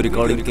वीडियो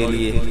रिकॉर्डिंग के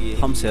लिए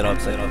हमसे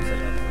राब्ता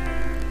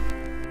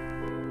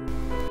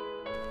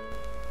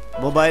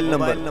मोबाइल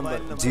नंबर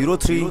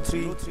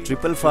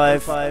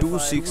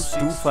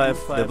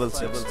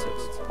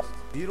 0355526255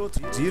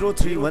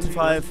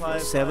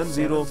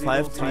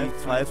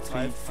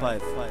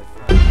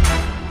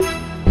 031570535355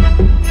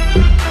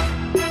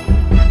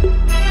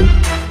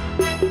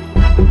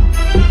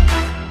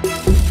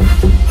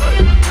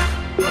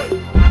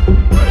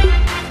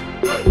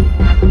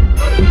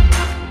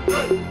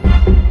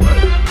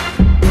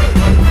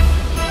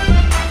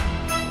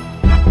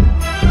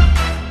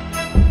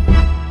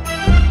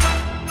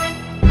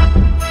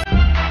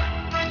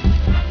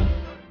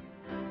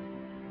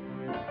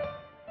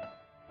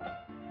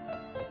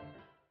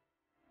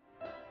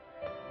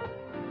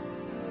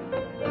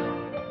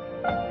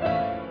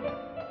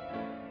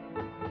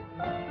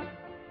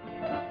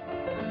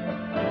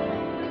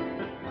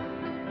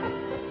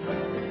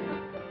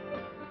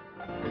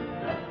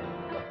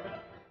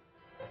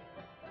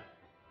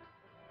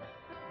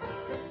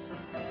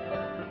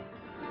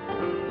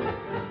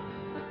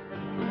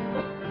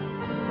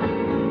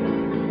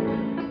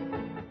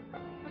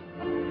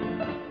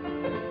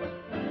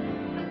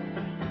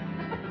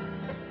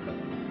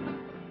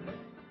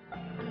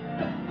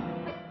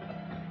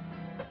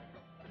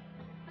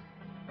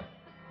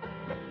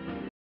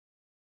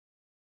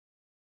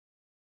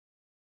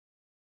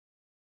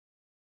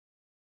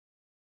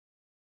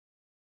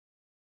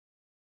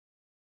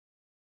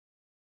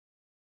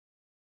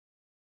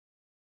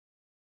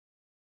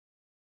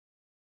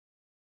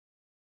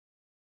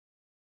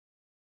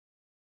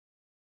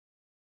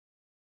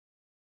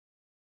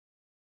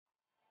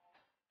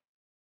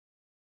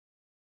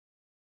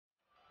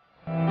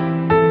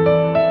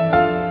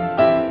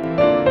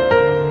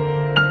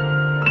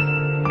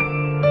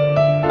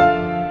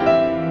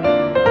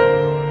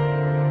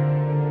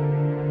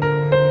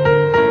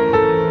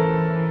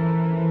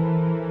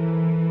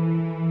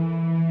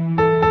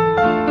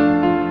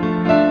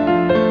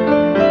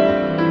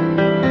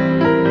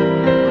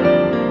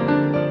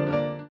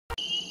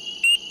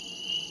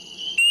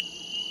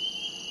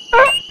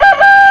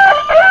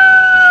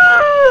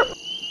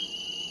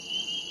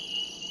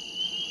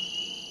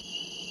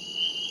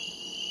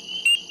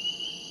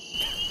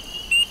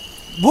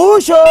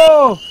 Busho!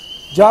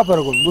 जा पर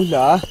गुल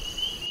बुला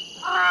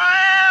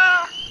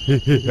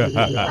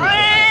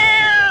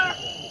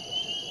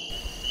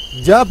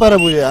जा पर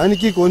बुले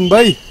आणखी कोण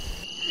बाई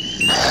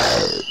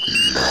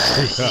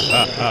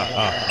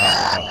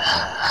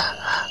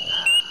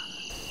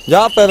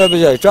जा पर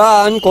बिजाय चा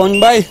अन कोण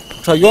बाई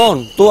छयोन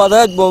तू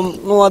आदत बो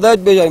नो आदत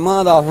बिजाय मा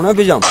दा होना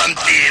बिजाम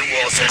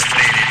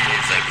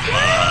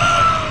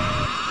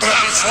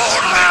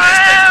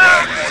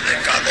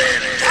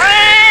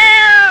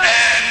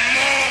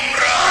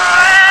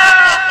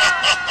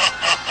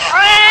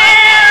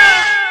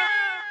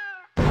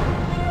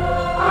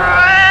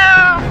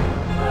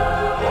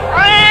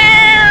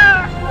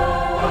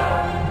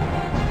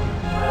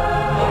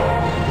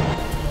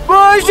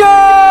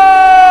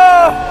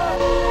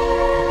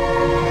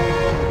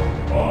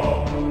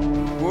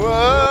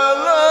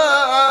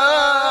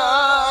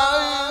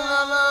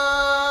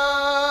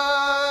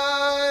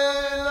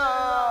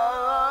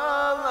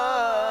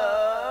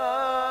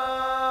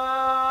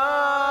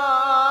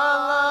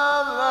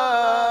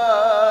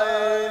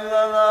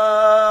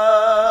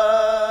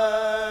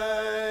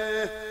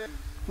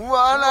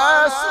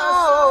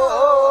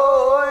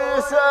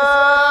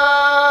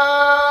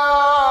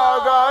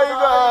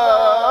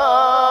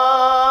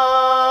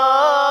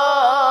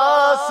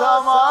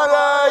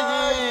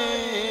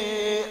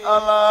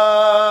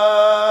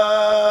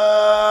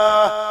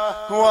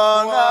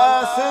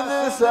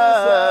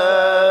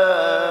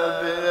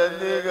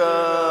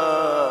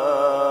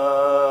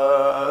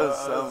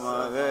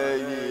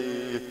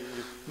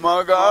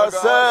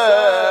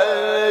Magasaya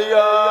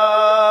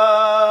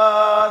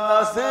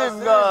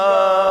nasinga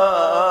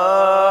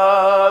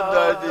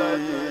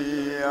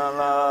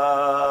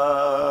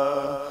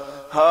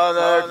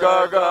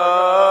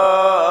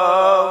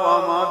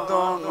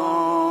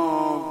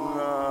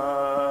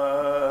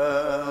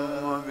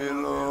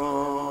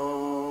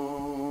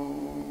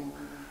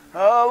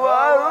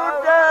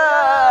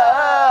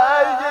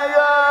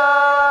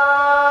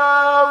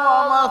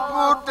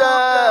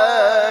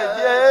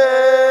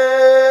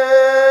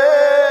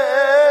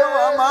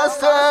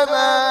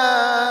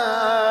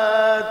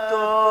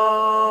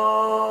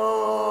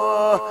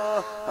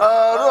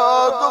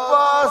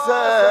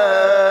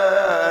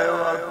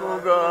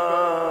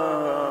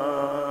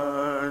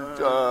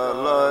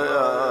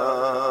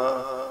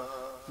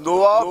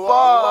Dua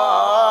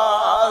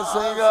pa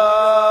singa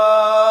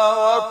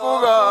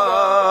wakuga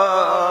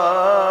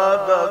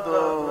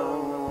dadu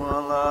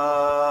ala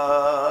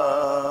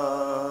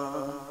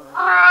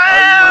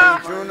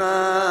aymanchuna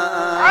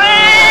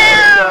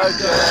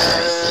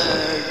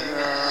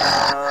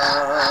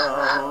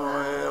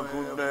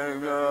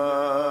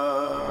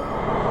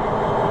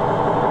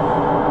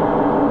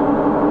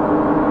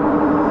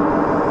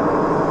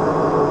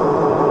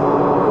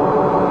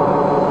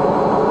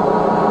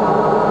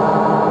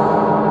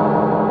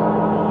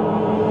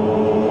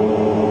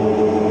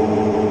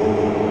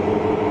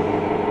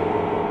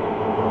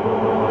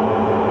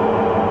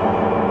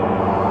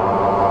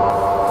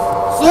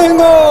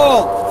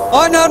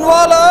Anan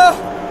wala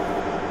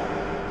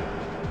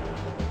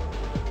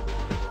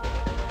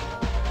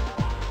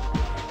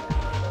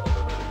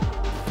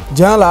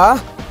Jala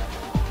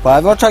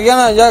Pai bo thak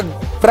yana ya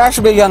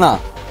fresh be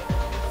yana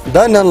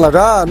Dan nan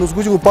laga nus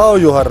guju pao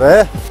yo har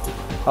re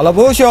Ala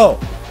busho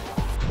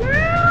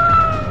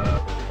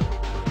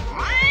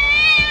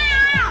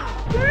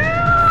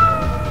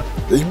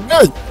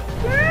Ignai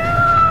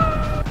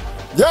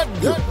Yan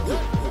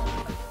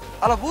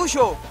Ala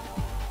busho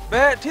be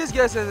ठीक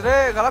gas रे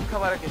गलत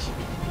खबर है किसी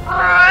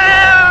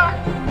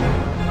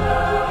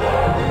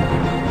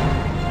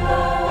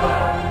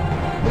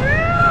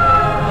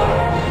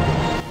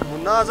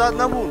मुन्ना आजाद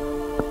नमून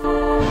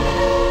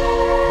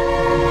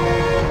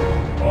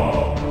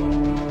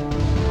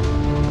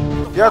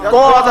Ya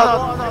ko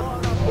azad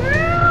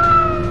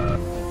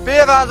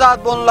Pir azad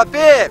bunla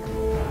pir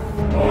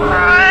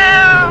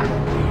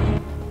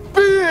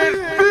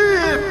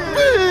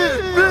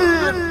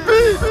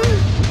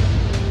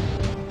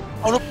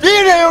Onu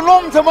pire eu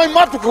nom tamai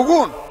matu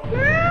kugun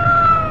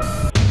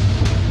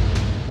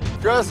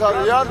Kesar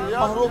yar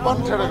mahruban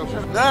therega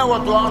ne wa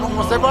to anu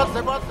musibat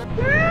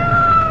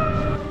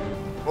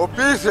O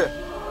pise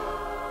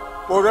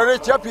Porare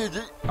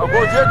chapiji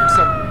aboje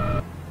gitsen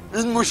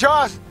in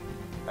mushas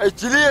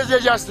Eciliye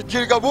jasti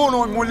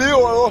kirgabunu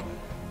mulio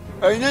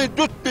Ayne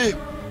tutpi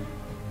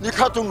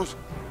nikatunus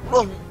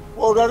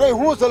Porare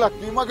husalak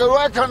ni magaru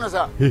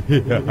ekanasa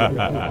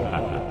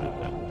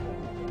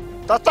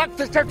Tatak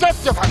tek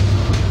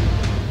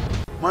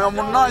मैं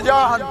मुन्ना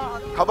जान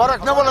खबर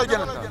रखने वाला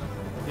जनता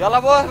Yala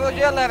boh bo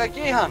jela re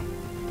ki han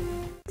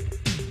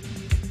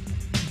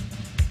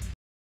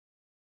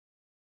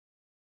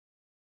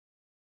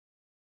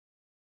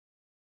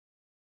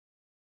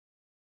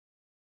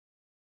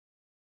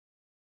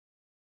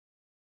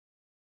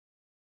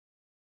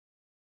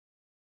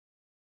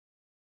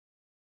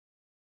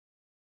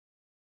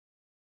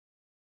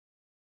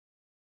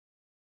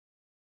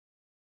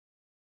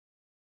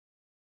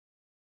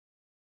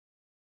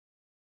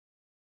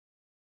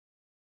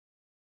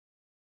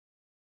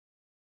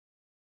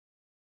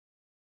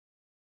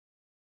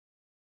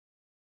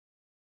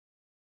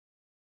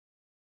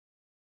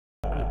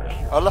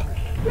Allah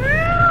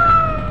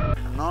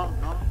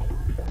no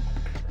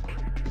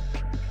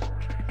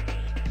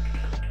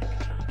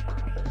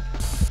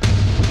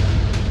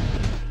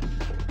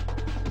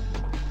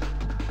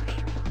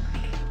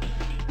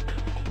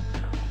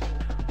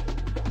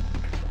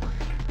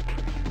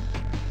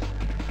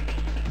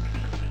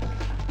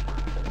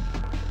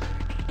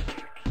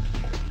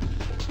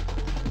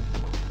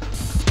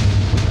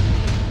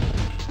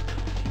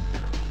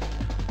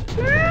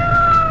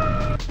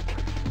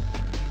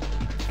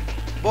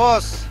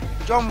boss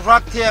चम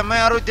frock थी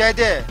मैं और दे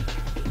दे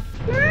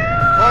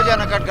हो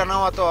जाना कट करना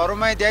हुआ तो और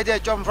मैं दे दे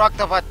चम फ्रॉक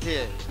तफात थी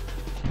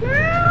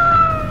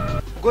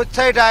गुड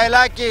साइड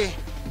आयला की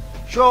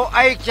शो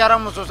आई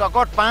चरम सुस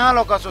अकोट पाया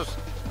लो कसुस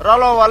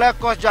रलो वाले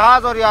कोस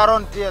जहाज और यारों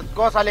थी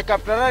कोस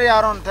हेलीकॉप्टर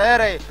यारों थे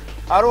रे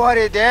और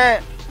हरी दे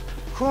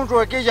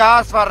खूंटो की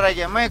जहाज पर रह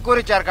गए मैं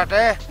कुरी चार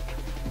कटे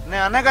ने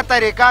आने का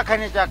तरीका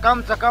खनी चा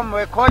कम से कम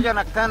वे खो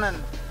जाना थनन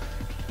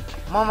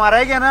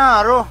ममारेगे ना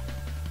आरो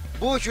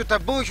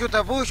बूशुता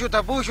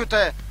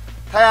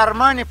था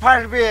अरमानी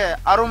फास्ट भी है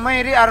और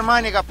मेरी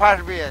अरमानी का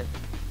फास्ट भी है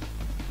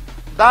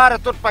दार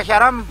तुट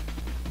पशरम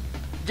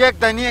जेक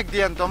दनियक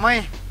दियन तो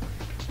मैं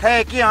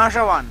थे की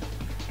आशवान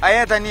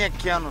आये दनियक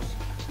कियानुस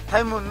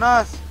थे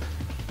मुन्नास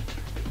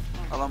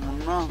अला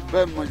मुन्ना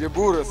बे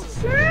मजबूर है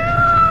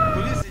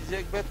पुलिस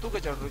जेक बे तू का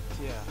चढ़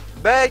रही है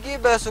Begi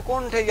be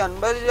sukun the yan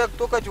be jak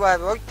tu ka jwa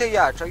wakt the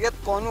ya chayet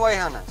kon wai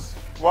hanas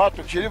wa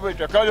tu khili be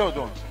takalo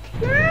don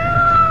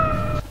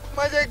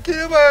मजे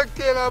की बात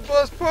केला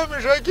बस फॉर्म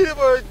शकी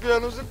बात केला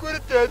उसे कुछ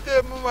कहते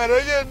हैं ममारा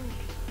ये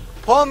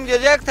फॉर्म जे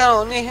देख था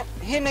नि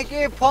हिने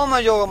की फॉर्म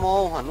जो मो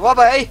हन वा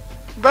भाई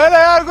बेला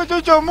यार को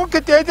जो मुख्य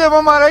कहते हैं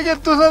ममारा ये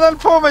तू सदन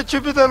फॉर्म में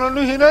छिपी था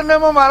नु हिने ने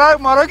ममारा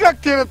मारो क्या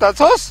कहते था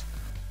सोस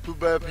तू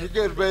बे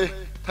फिकर बे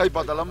थाई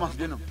बदला मत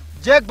गिनो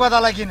जेक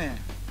बदला गिने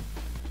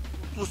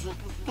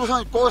तू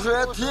सन कोस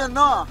रे थी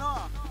ना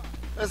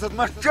ऐसा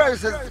मच्छर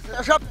से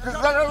सब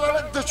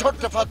तो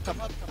छोटे फत्तम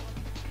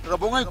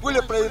Rabungai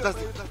kule prayita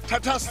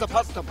tatasta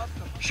fattam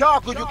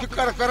shaku ju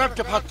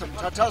karakarate fattam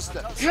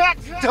tatasta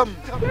fattam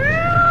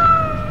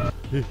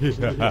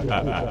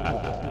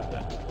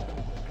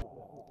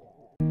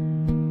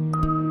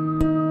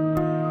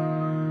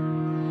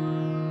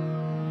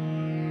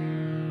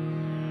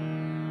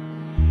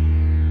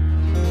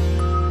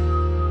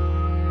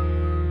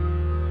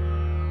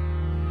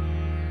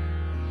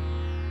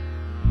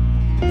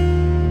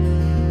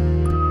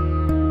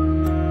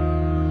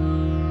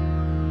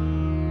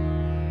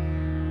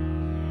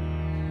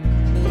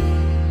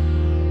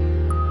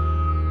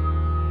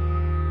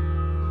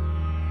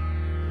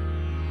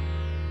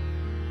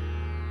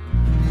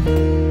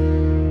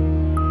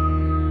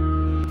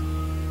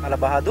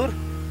बहादुर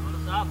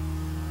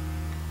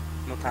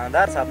नु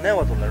थानेदार साहब ने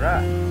वो तो लड़ा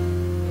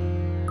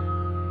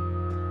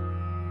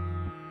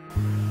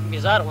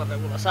बिजार होता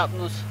है साहब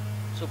नुस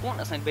सुकून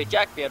असन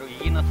बेचाक पेरो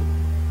ये ना तो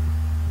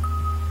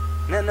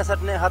ने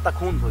नसट ने हाथा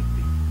खून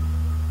धोती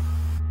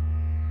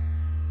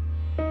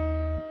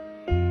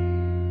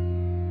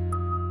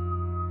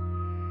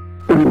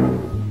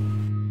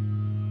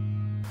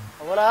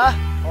बोला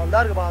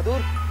हवलदार के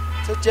बहादुर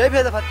सो चाय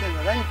भी दफा थे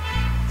ना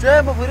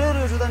चाय में फिर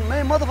रही हो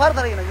मैं मत फार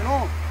था ना नो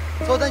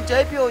सो तन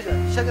चाय पियो जा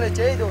शक्कर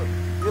चाय दो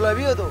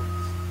गुलाबी हो दो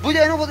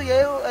बुझे नो तो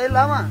ये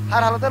लामा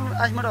हर हालत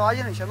आज मत आवाज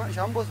नहीं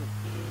शाम बोसु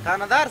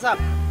थानेदार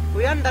साहब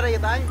कोई अंदर ये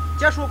तान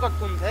चशु का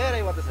तुम थे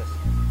रे वत से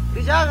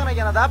रिजा करना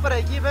क्या ना दा पर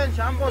है कि बहन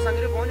शाम को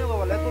संगरी पहुंचे को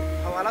बोले तो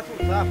हवाला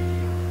सुन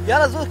साहब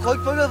यार जो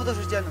खोज पगे तो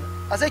सुचन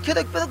ऐसे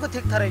खेत पे तो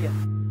ठीक था रे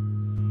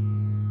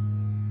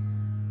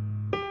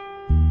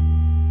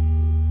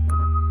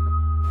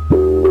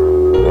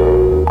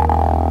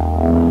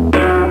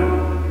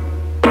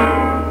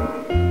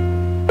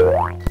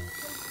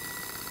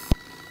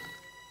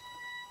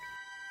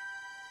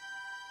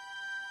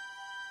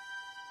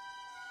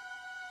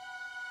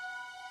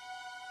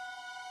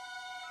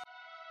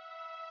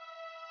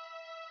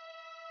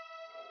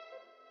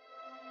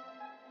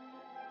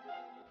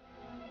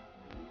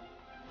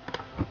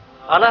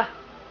आला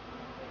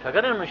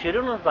ठगन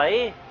शिरून भाई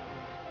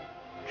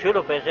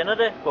शिलो पैसे न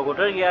दे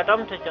कोगोटर गया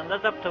टम थे चंदा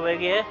तब तो वे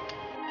गए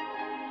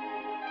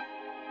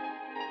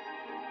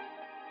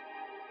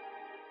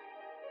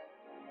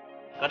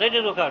कटे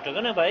दे तो का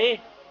ठगन भाई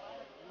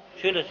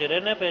शिलो सिरे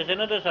ने पैसे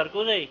न दे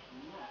सरको दे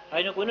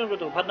आई न कोने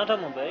तो फट न था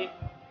मुंह भाई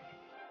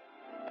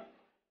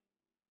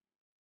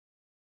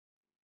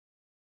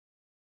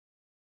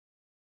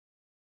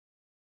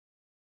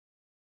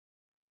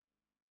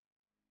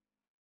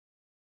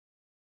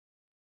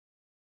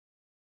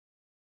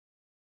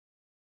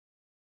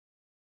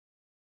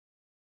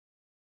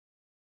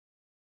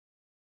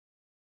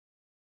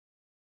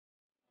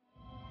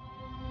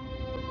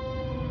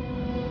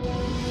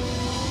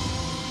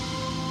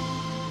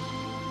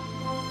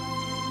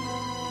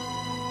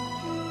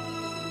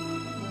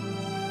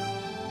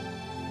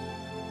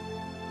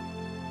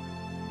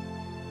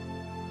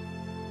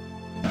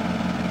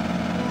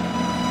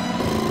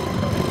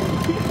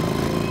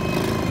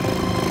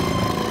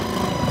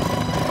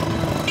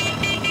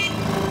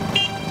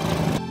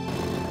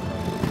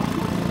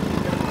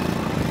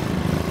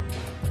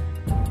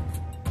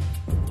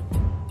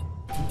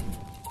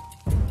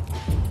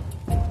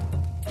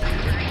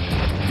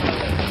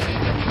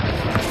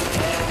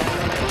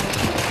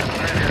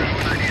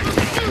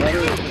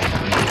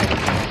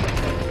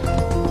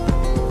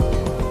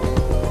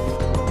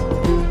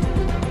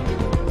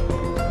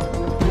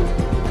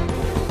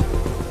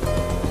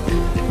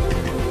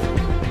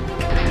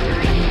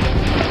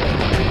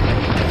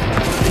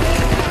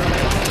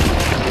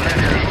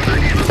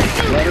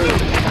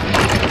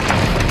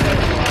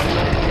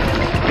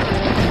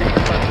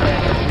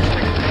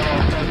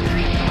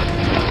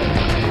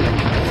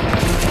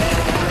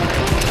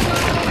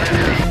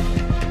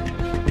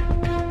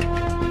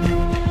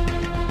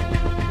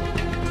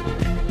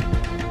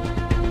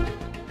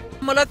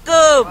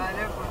मलक्कम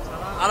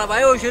आला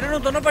भाई वो शिरीन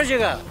तो न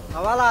पड़ेगा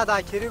हवाला आता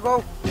खीरी को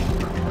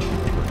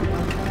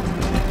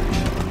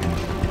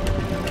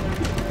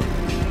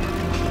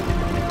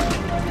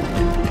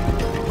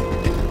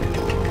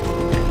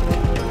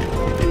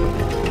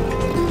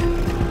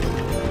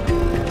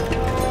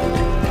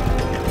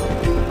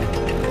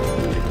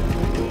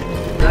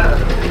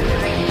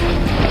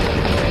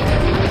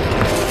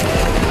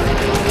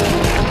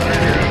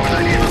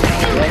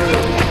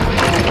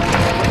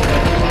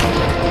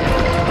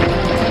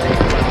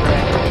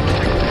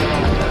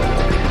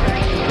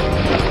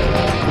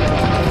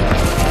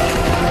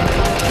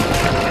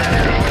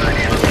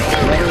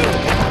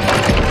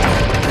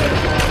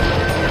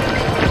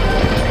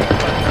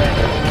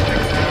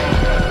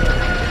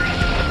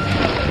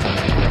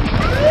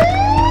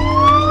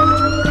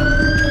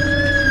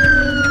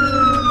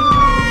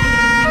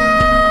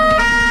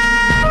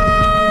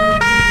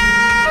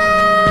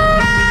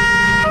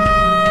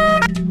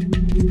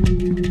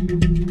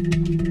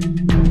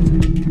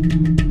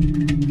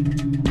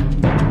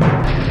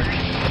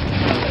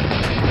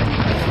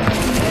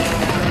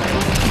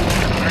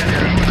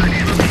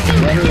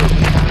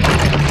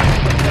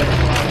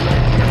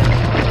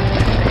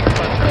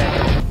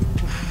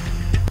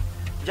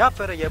जा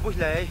पर ये बुझ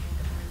ले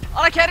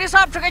अरे खेरी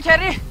साहब ठगे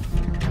खेरी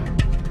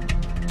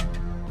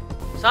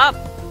साहब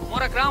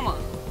मोरा ग्राम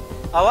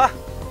आवा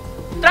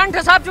त्रण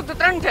थे साहब चुक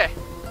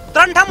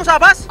त्रण था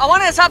मुसाबस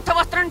अवाने साहब था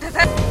बस त्रण थे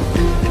थे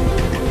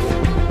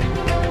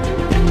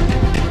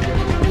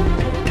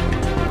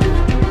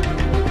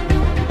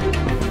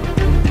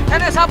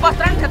साहब बस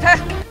त्रण थे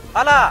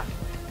अला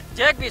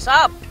चेक भी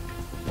साहब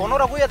कोनो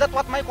रघु यदत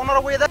वत मैं कोनो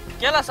रघु यदत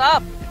केला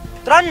साहब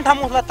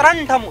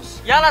त्रण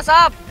थमुस याला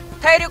साहब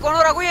थैरी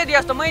कोनो रघु ये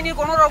दिया तो मैं नहीं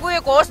कोनो रघु ये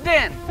कोस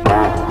देन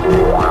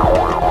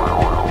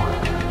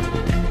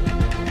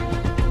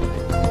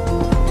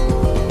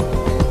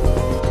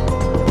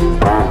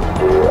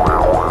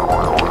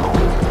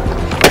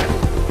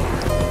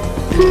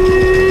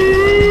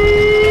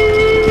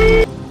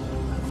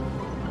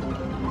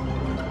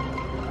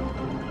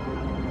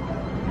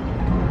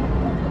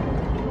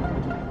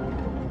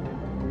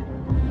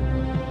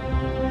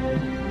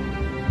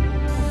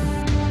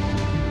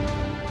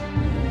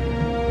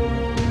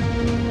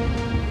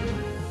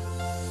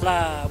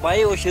ला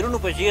भाई वो शिरू नु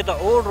पशी येता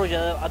ओड रोज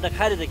आता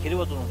खारी द खिरी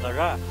वतुन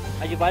तरा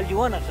अजी बालजी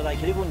वन सदा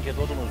खिरी गुन के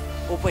वतुन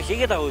वो पशी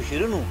येता वो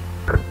शिरू नु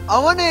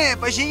अवने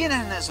पशी ये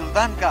ना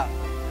सुल्तान का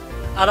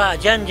अला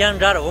जान जान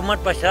डार वो मत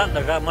पशा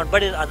तरा मत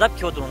बड़े अदब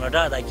के वतुन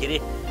डा दा खिरी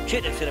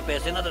शिट सिर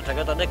पैसे ना तो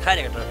ठगता दे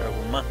खारी का तरा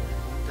गुमा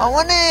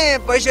अवने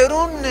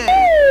पशरून ने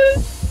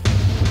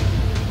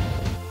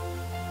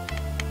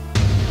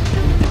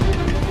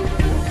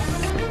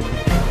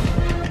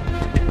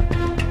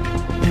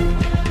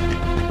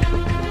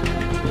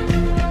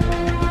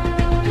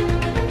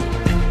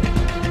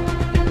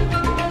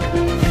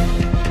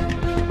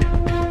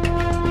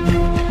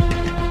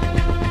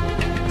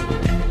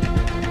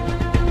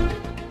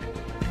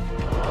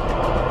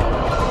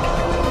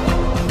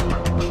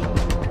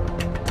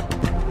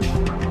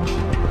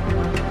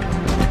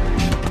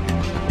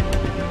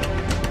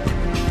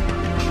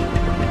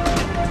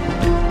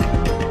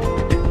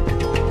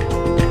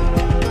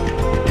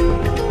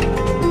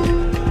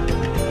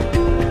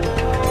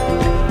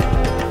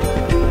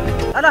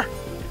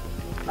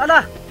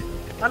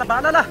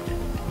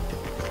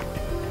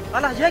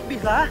Alah, Jack bis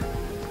lah.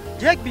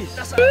 Jack bis.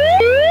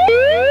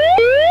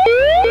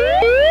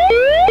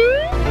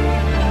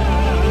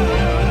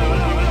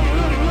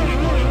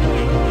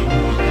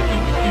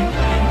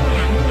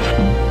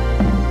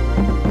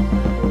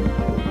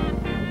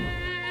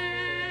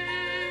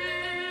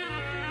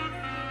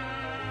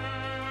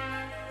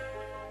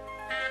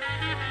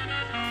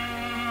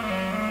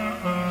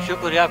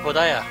 शुक्रिया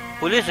खुदाया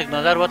पुलिस एक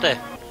नजर होते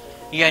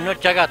ये नोट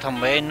जगह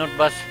थंबे नोट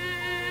बस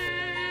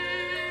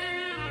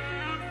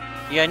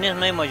यानी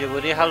नहीं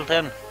मजबूरी हाल थे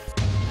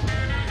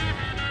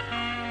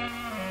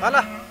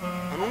Alah,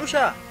 anu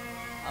Musha.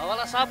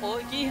 Awala sapo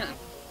ki han.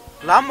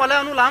 Lam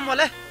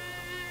wale.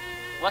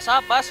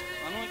 Wasap bas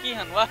anu ki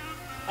han wa.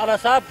 अरे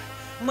साहब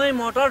मैं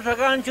मोटर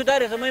सकान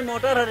चुदारे से मैं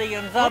मोटर हरे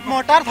गया साहब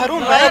मोटर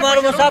थरून भाई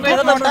मारो साहब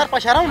मोटर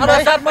पशारूं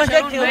अरे साहब मैं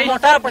देख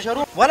मोटर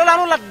पशारूं वाला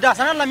लानो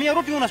लड्डासना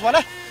लमियारू ट्यूनस वाले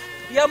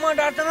या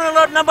मोटासना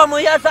लोड ना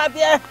बमुया साहब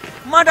ये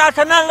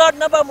मोटासना लोड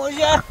ना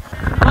बमुया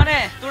माने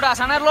तू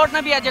डासना लोड ना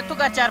भी अजक तू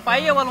का चार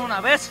पाई है वालों ना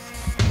बस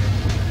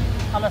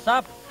अरे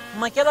साहब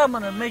मैं केला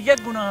मन मैं ये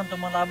गुनाह तो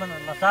मला बन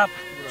अल्लाह साहब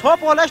छो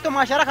पोलेश तो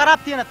माशरा खराब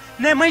थी ना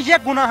ने मैं ये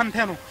गुनाह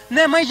थेनो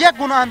ने मैं ये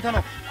गुनाह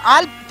थेनो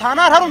आल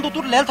थाना हरून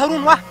तू लेल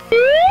थरून वा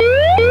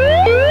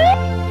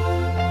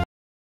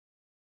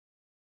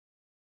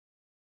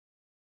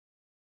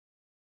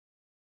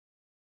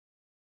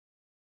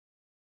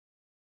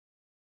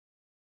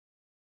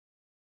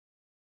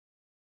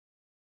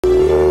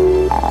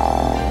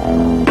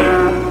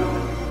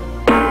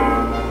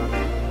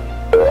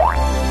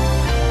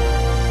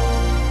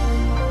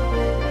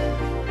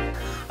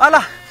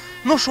Alah,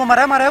 nu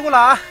shumare maregu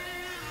la.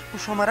 Nu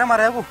shumare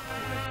maregu.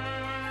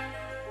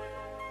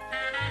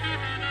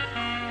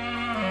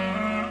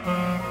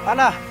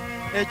 Alah,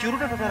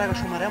 चुरुटा टोटरा का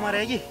shumare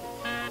मारेगी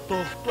तो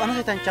तू अनु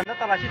से चंदा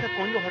तलाशी से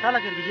कौन जो हटा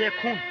लगे दीजिए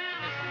खून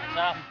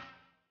साहब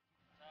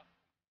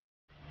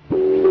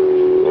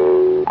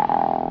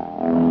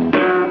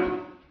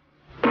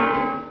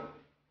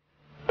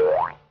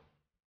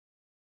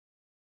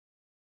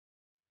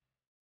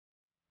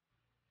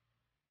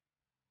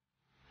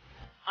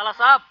अला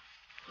साहब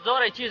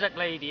जोर चीज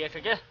लाई दी है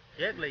क्या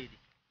एक लाई दी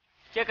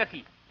चेक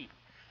थी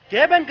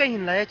के बन कहीं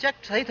लाए चेक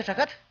सही था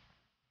शकत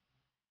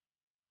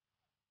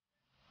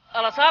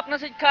अला साहब न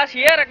से खास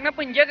ये रखना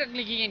पंजे का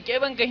लिखी के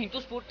बन कहीं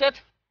तुस पुरते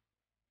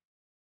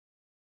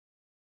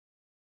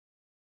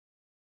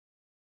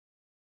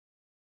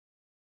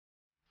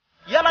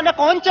याला ने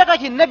कौन चेक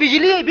की ने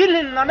बिजली बिल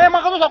ने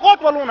मगर तो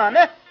सकोट वालों ना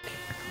ने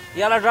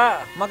याला जा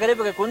मगर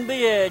ये कौन भी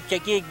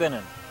चेकी एक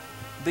बनन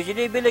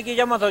बिजली बिल की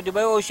जमा था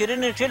भाई वो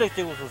शिरीन अच्छी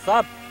लगती है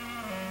साहब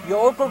ये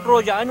ऑटो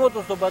ट्रोज आने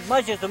तो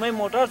बदमाशी से मैं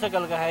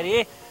मोटरसाइकिल का है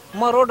ये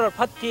मरोडर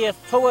फत्ती है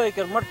सोए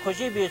कर मट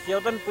खुशी भी है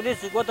उतन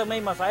पुलिस को तो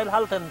मैं मसाइल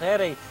हल थन थे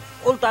रही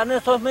उल्टाने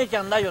सो में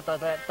चंदा जो था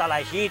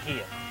तलाशी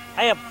थी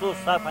है अफसोस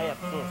साहब है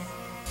अफसोस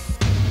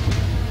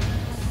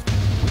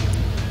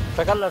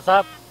सकल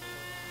साहब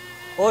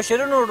ओ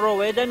शिरीन रो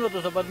वेदन वो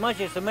तो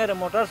बदमाशी से मेरे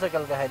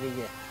मोटरसाइकिल का है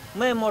ये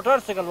मैं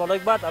मोटरसाइकिल वाला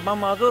एक बात अब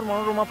माजूर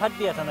मनोरू में फट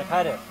दिया था ना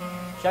खा रहे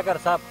शकर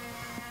साहब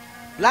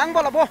लांग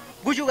बोला बो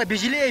गुजू का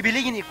बिजली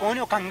बिलेगी नहीं कौन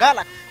यो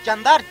कंगाला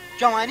चंदार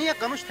जवानी या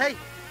कनुष थाई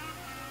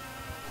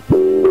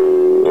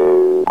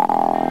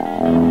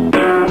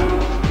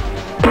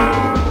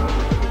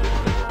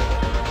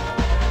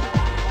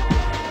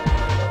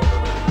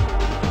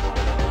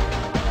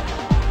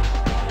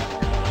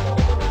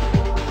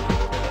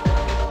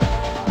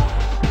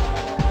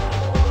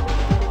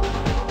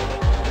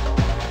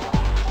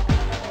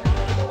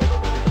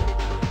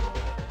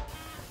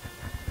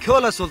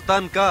क्यों ला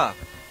सुल्तान का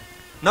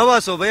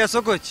नवासो भैया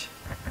सो कुछ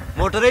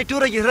मोटर ही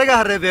टूर की रगा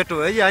हरे बेटो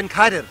है या इन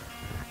खारिर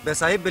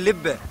बेसाई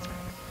बिलिब्बे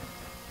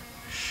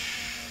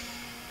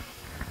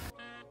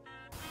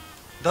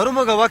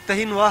धर्म का वक्त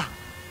ही वाह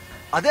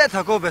अदे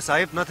थको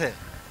बेसाइब न थे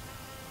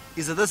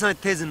इज्जत से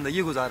थे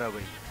जिंदगी गुजारा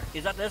भाई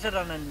इज्जत ऐसे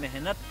रहना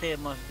मेहनत थे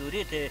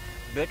मजदूरी थे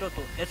बेटो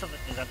तो ऐसा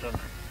इज्जत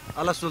रहना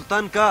अल्लाह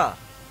सुल्तान का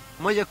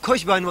मुझे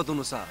खुश बान वो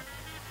तुनुसा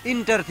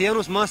इंटर थे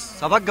अनुस मस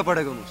सबक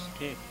पड़ेगा अनुस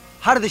ठीक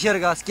हर दिशर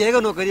गास केगा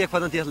नौकरी एक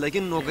पदन थी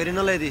लेकिन नौकरी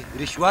न ले दी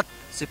रिश्वत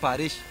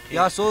सिफारिश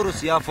या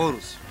सोरुस या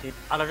फोरुस ठीक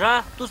अलरा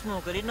तुस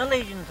नौकरी न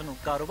ले जिन थनु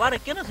कारोबार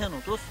के न थनु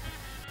तुस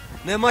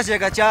ने मस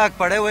एक चाक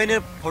पड़े वही ने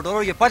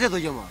फोटो ये पचे तो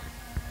जमा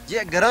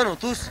ये घरानो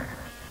तुस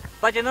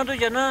पचे न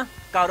तुझे न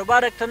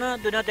कारोबार एक थना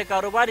दुनिया ते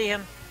कारोबारी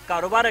हैं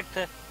कारोबार एक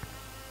थे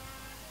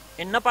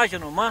इन न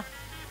पाशनु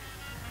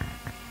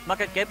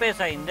मके के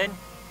पैसा इंदन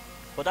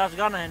खुदास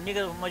गाना है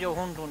निगर मजो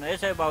हुन तुन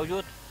ऐसे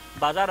बावजूद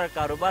बाजार और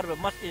कारोबार में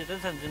मस्त इज्जत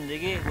से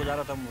जिंदगी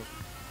गुजारा था मुझ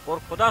और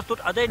खुदास तुट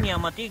अदे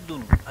नियामती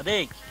दून अदे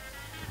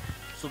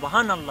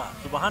सुबहान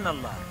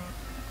अल्लाह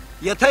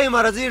ये थे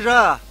मर्जी रा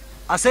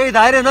असे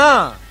दायरे ना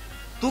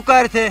तू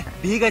कर थे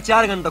भीगा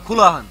 4 घंटा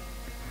खुला हन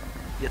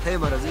ये थे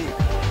मर्जी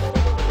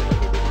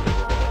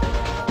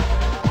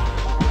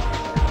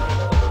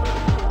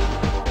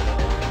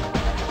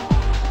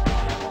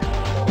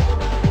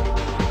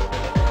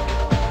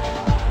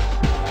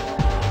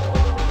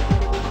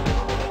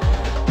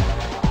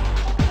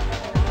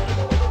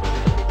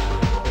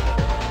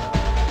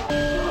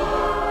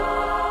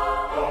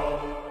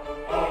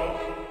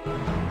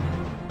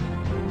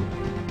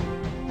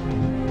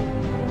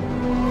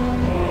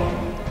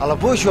Ala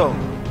busho.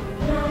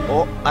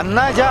 O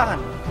anna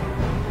jahan.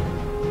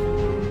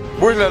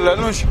 Bush la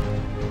lanush.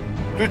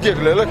 Tu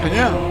jek la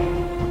laknya.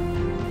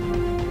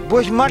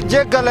 Bush mat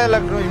jek la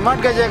laknush.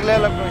 Mat ga jek la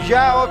laknush.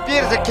 Ya o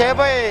pir se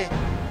khebe.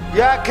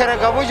 Ya khara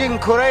gabujin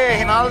khore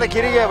hinal de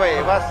kiriye bhai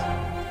bas.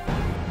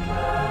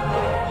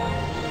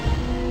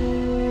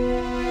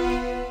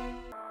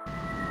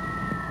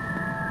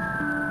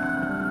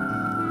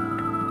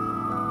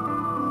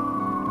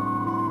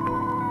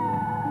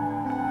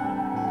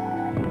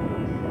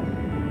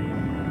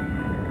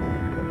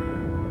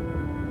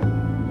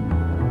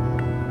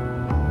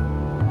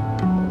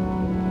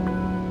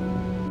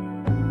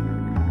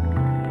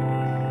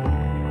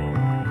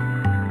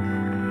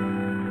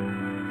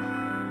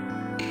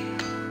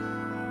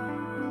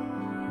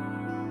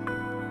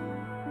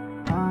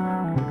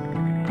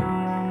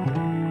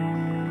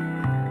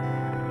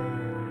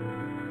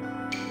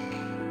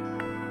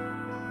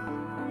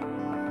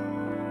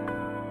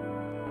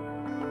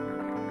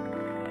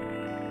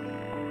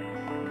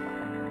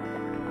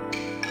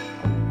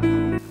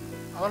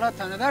 वाला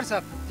थानेदार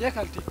साहब देख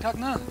हाल ठीक ठाक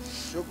ना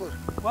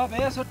शुक्र वाह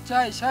भैया सो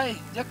चाय शाय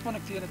जग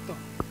पनक थी तो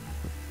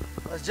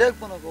बस जग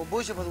पनो को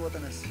बुश फद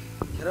वतनस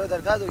खरो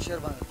दरगाह दो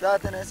शेरबान क्या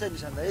थे ऐसे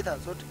निशान नहीं था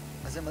सोट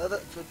ऐसे मदद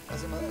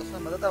उसने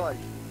मदद आवाज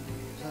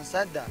उसने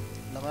सदा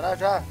लमरा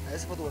था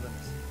ऐसे फद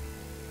वतनस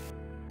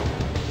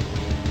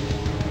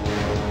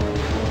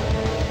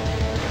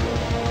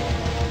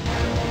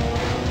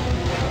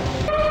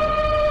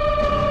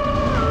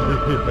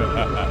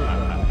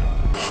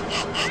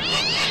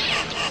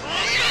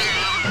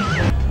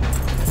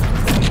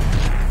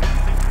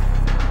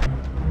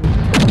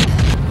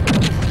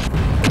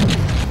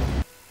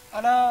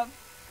अला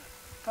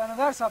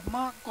थानेदार साहब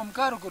मां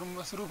कोमकार करूं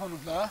मसरूफ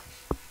अनुला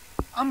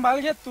हम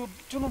बालगे तू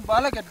चुनु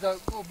बालक है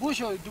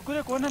बुशो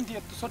जुगरे कोन थी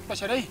तू सोट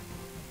पशरे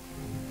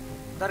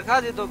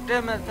दरखास्त तो टे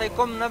में थई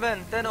कम न बेन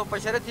तेनो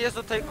पशरे थी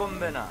सो थई कम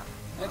बेना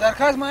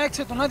दरखास्त में एक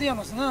से तो ना दिया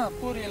ना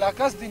पूरी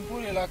इलाका दिन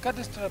पूरी इलाका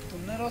डिस्टर्ब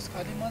तुमने रोज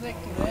खाली मत एक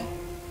तूने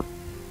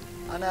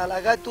अना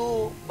अलगा तू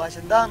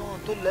बाशिंदा नु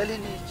तू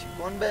ललिनी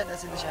कौन बे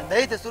ऐसे निशान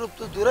नहीं थे सिर्फ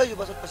तू दूर ही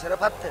बस पशरे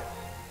फत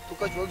तू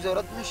का जोक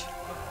जरूरत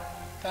नहीं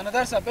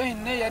थानेदार साहब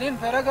इन्ने यारिन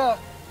फेरगा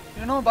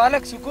इनो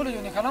बालक सुकुल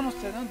जो निखला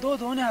मुस्ते दो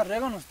दोने हर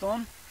रेगा नुस्तोन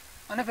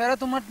अने फेरा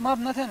तुम माफ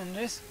न थे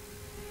नरेश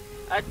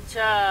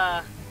अच्छा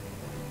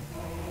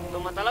तो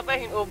मतलब है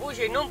ओ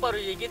बुशे नम पर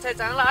ये की छै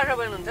चांगला आशा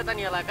बनन थे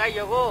तनी इलाका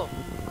यगो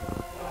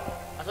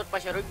असत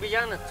पशरुक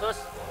बिजान सोस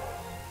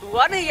तू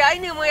वाने याई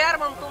ने म यार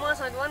मम तुमा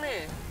सजवाने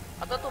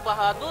आता तू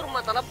बहादुर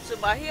मतलब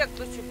सिपाही एक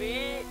कुछ भी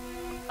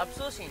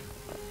अफसोसी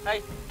हाय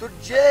तू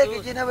जे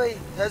की ना भाई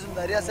है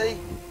जिम्मेदारी सही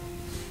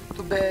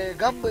तू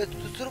बेगम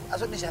तू सिर्फ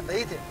असो निशान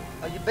नहीं थे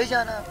और ये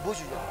बेजाना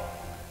बुशो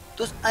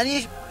तो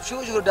अनीश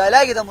शो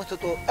डायलॉग था मुझसे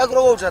तो एक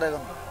रोग उठा रहेगा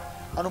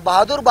अनु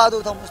बहादुर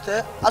था मुझसे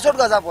असोट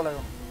का साफ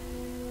बोलेगा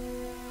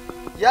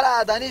यार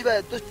दानिश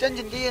भाई तू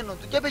टेंशन की है नो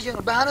तू क्या पेश है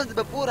बहाना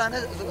पे पूरा ने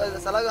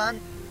सलागान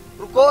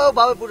रुको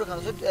बाबू पूरा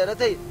खाना सो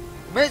रहते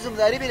मैं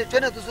जिम्मेदारी भी लेते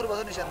ना तू सिर्फ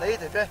असो निशान नहीं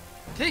थे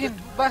ठीक है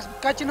बस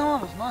काची ना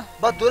मस मां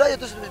बस दूर है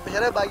तू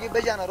बेचारे बाकी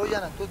बेजाना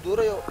रोजाना तू दूर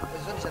हो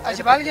असो निशान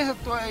अच्छा बाल जैसे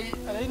तो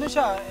अरे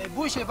नशा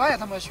बुशे बाय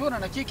था मशहूर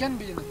ना की कैन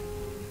भी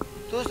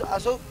तू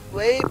असो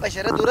वही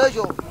पशरे दूर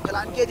जो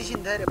चलान के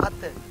दिशिन धैर्य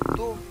फत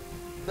तू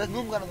बस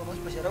नूम गाना तो बस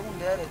पशरे गुन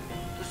धैर्य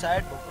तू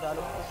साइड पर पूरा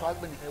लो स्वाग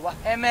बनी थे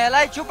वाह ए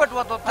मेलाई चुपट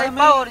वो तो थई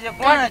पावर जे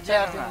कोण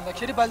चाहते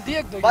खरी बल्दी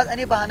एक दो बस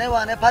अनि बहाने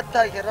बहाने फत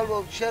था केरल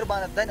वो शेर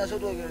बहाने दन असो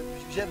तो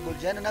शेर बोल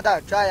जन ना था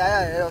चाय आया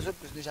है असो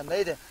कुछ निशान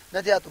नहीं थे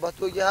न थे तो बस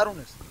तू ये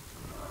हारून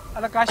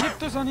अला काशिफ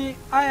तू सोनी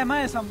आए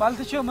मैं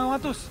संभालते छो मैं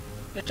वातुस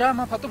ये चा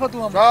मैं फतु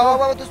फतु हम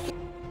वाह तू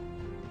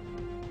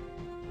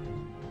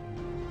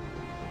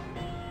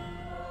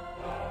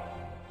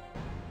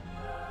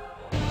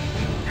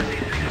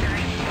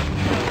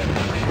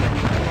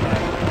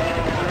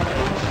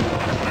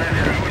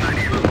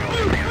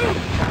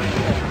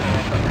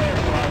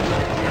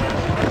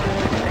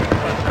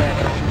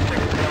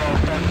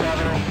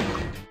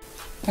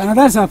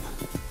थानादार साहब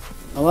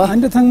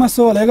ande thang mas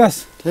so legas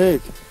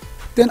ठीक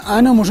ten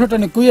ana mushot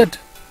ani kuyet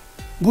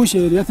bush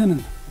area ten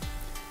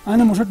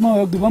ana mushot ma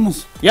yak dubamus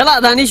yala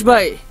danish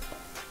bhai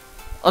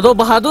ado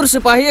bahadur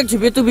sipahi ek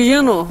jibetu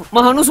bijeno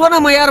mahanus wana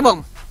mayar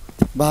bam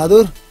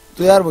बहादुर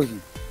तू यार बोली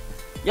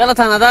yala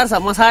थानादार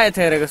साहब मसाए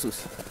थे रे गसूस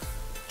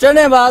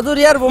चने बहादुर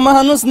यार वो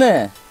महानुस ने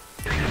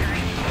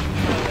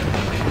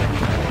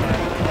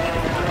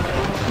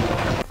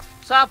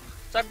साहब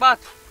चक बात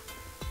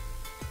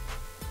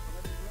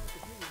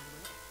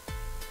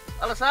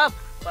ala साहब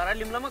para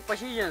limlamak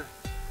pasiyan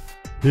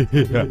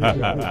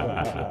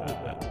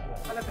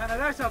ala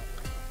थानादार साहब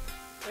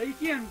ay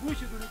kian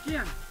bush du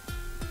kian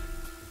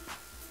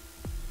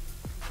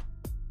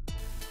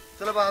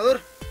चलो बहादुर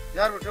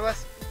यार उठो बस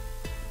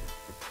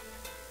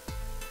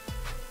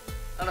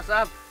ala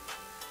साहब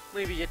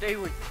मैं भी जेटे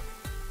हुई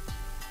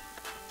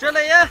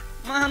चले या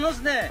महानुस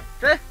ने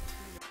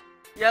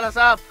yala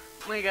साहब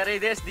मैं घरे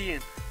देश दिए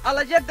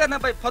ala jeg kana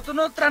bai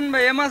fatuno tran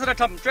bai emas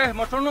ratham che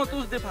motono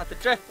tus de phat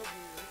che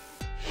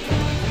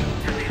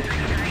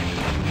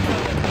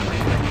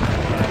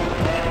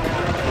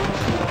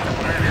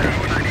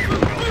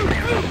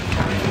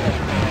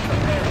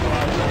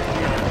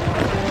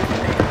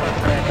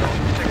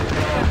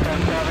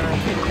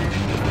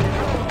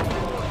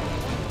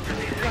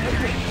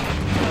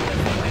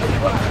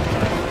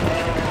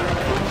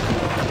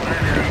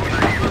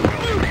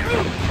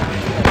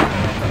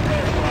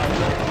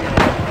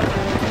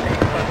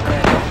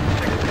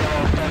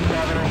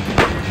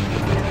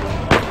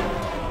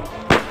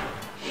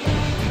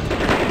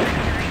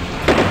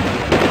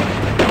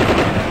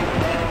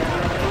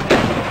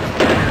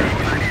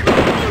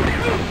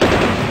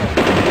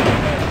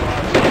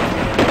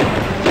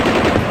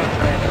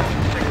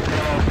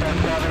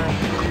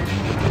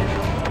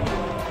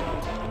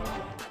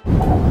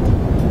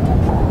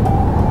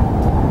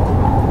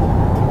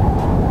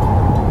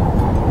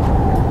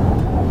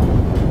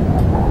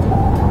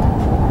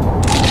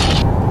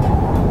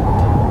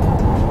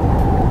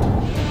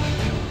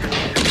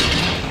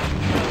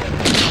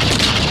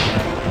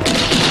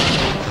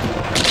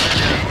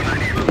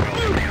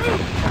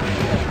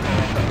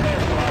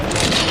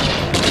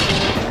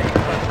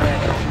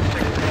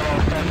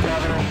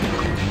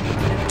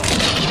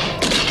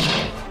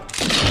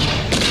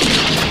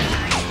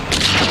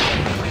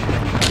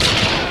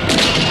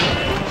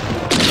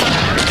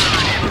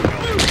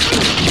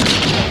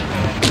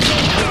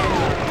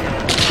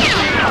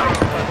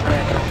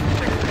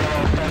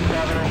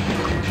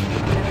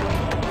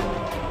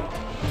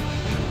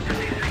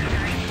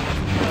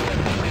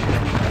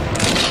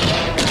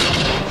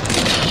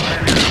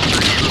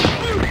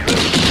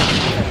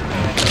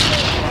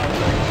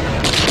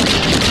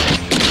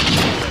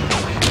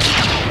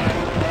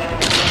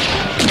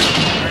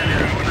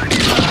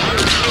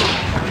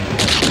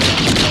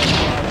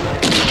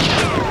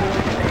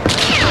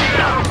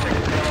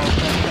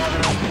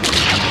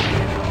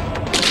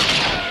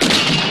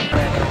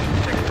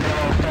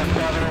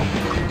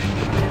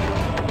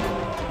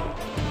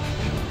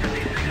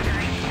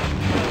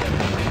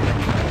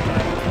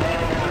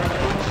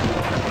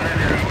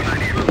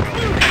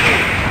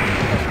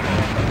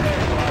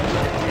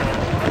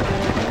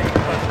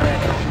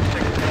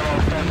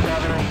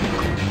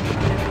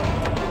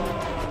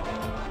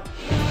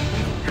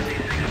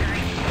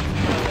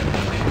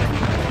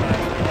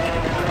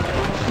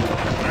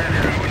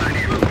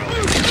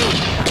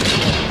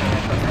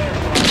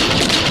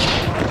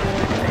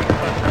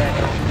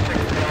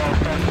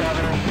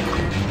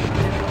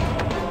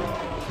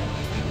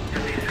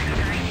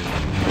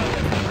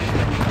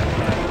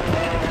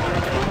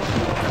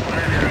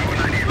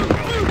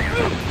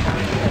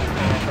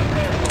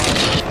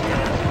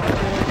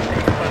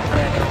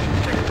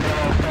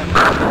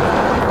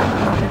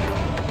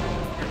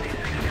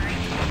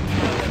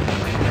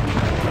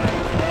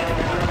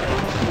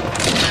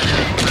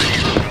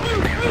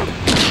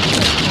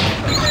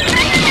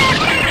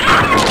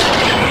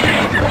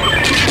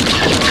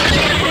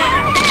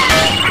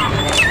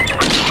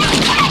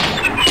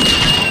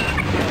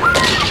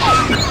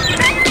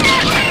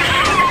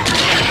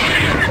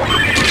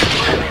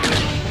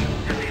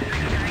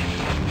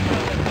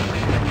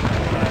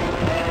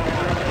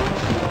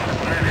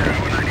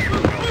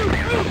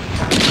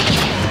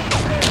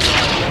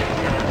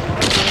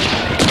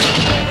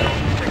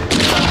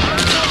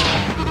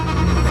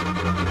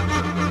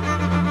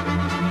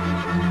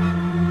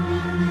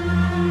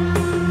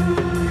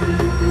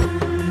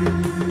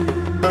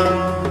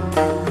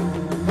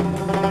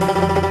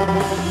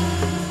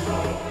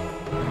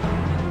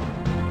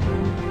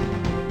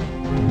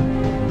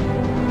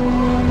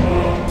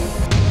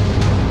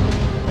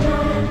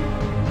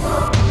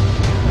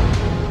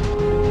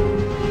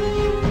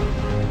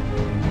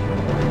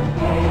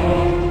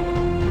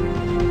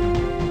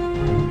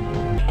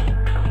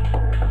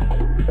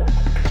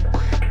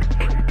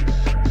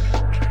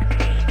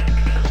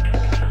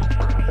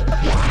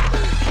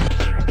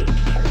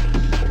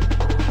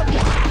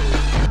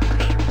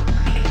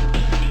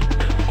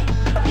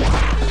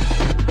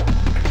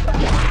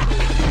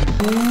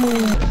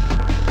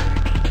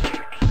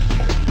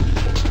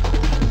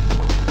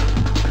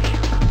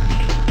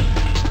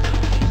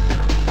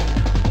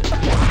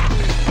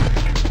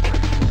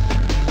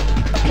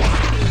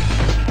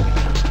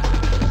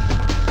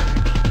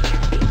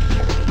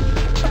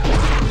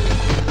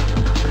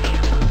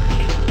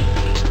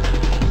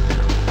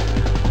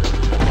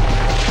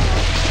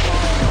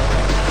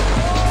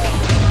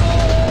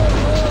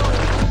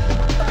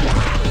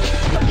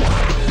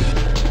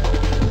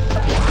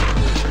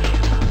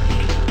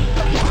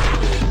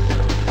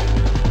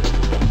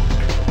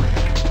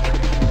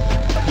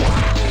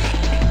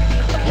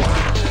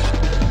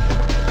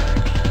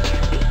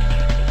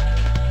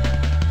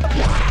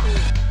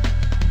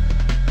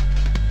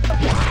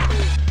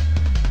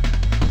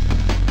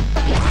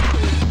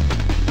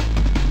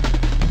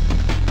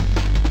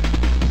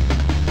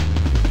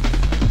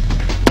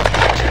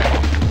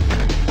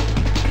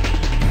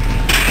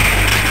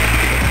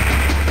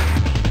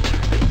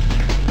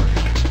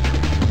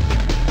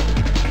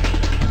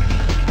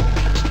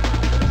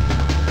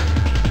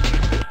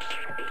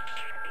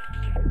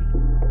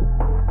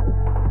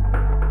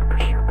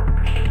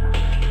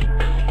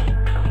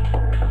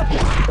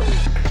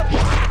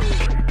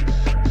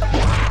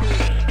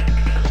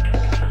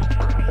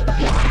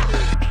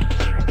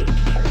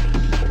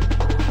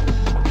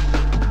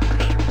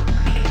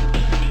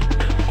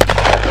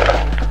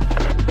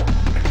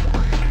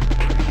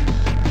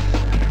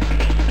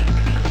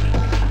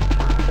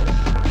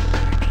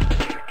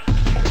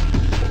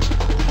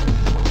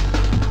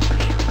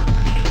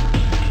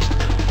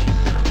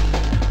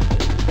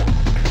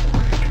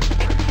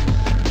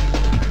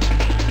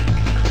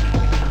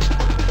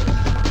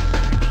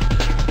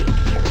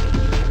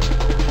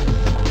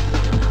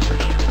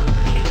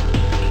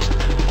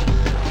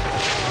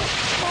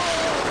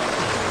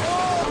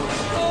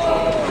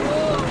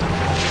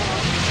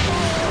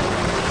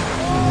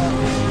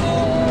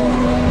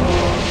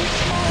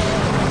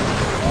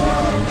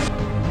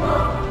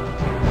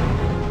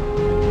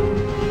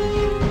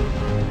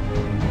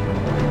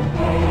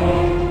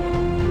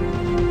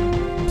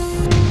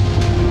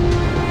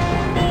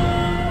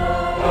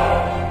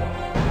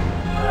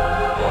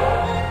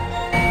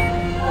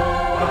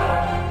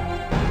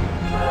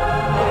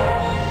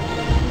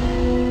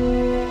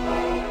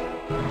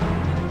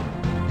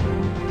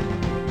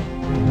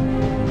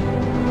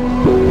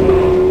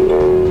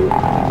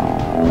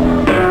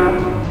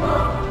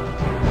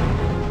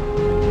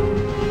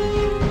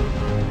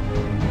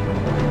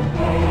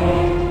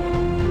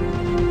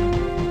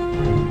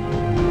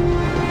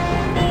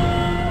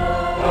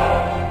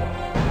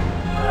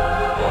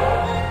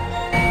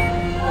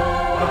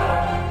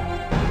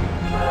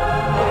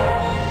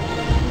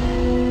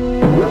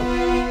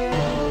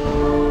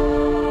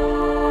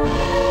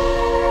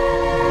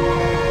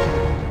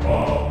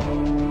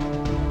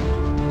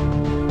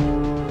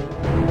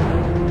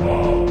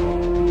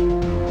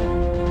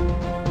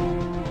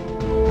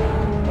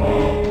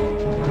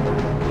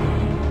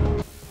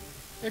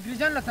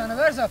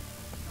थानेदार साहब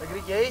अग्री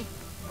क्या ही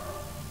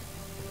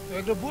तो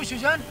एक बूश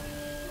जान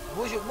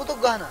बूश मुतुक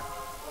गाना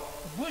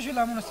बूश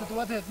लामन से तो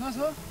बात है इतना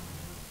सो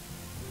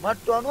मत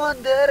तो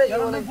अनुमान दे रहे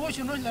यार मैं बूश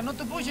नो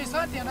तो बूश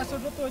साथ है ना सो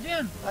तो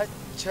जान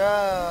अच्छा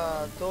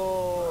तो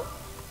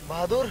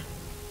बहादुर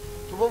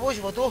तू वो बूश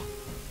बतो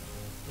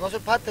नो सो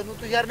फात नु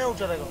तू यार नहीं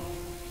उठ रहेगा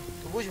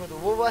तू बूश बतो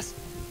वो बस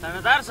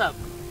थानेदार साहब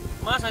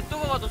मां सत्तू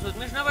को तो सोच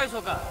मिश ना भाई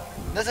सोका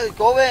नसे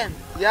कोवेन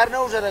यार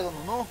नहीं उठ रहेगा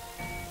नो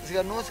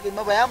इसका नो से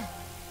मैं बयाम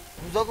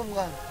नु को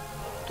मुगा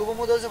तू वो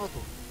मोदल से बतो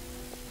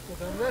तो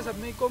थानेदार साहब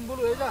मैं कौन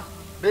बोलू एजा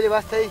बेले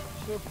बस थई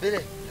बेले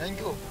थैंक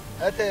यू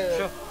अते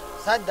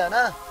साथ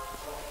दाना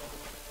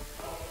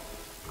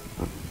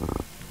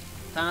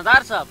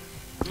थानेदार साहब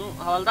नु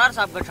हवलदार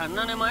साहब का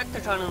ठाणना ने माइक ते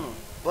ठाणनो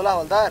बोला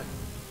हवलदार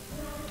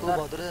तू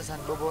बहादुर से सान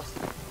बॉस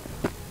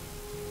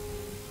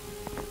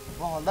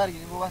वो हवलदार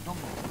की वो बात तुम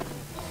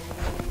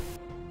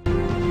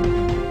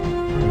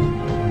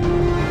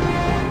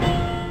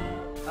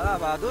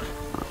बहादुर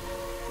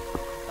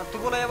अब तू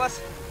बोला ये बस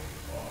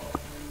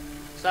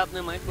साहब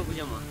ने माइक को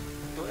बुझा मां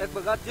तो एक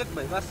बगात देख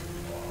भाई बस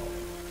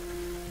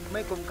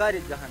मैं कुमकारी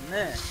जहान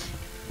ने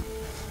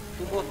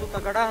तू बहुत तू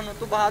तगड़ा हो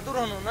तू बहादुर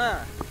हो ना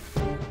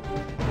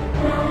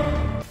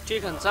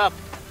ठीक है साहब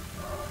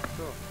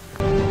तो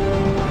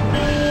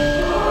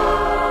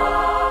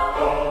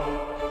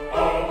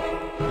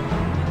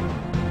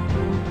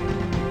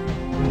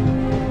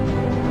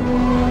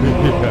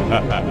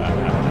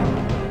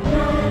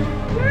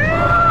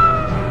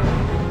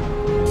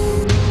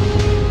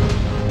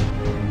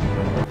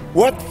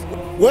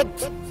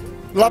What?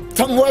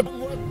 Laptang what?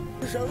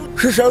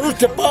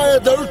 Şişarut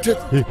paya darut.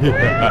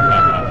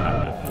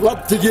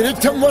 Laptı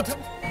girittam what?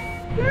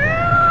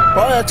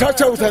 Paya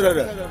çaça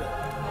utarara.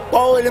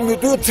 Paya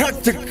müdu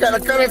traktik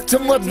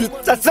karaktım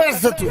what?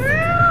 Tasasatu.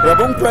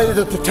 Rabun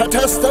prayda tu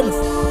tatastam.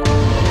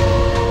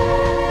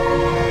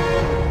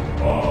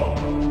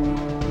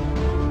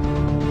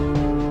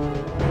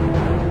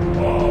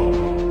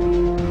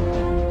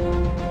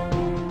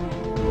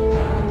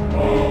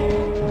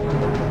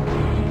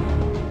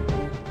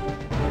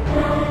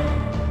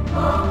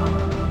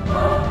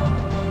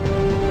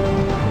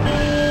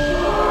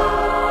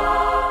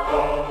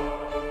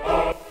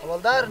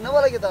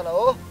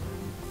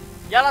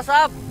 याला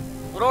साहब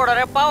रोड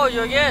अरे पाओ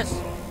योगेश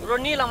रो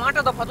नीला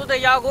माटा तो फतू दे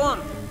यागोन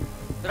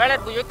रळेत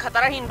बुयो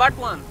खतरा हिन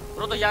बाटवान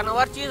रो तो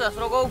जानवर चीज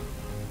असरो गो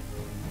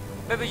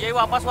बेबी जय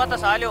वापस वाता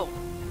साल्यो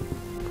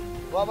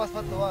वापस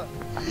मत वा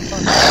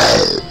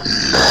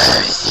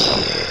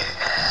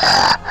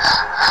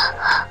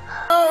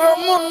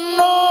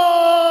Munna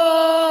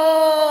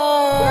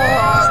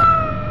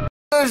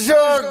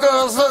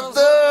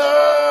शगसते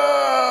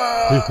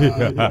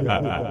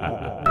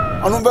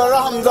Anu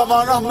beraham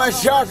zamanah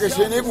meşyak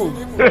işini bu.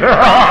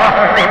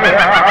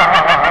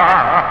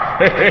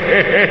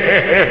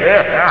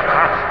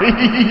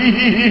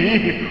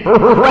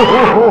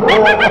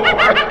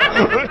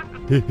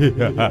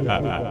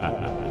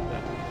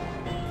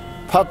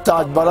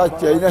 Fattaj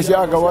barat yine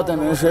şyak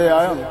vatan şey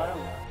ayam.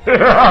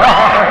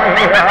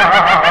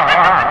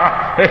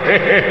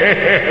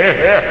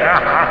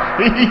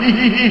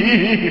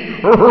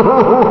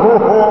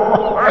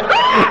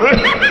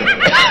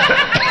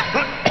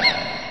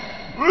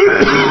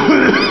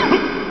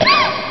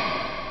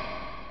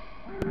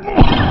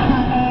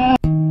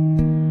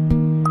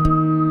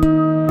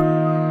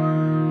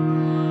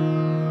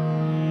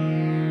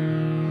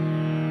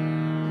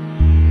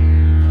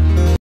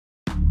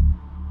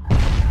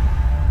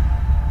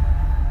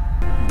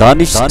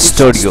 Danish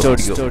studio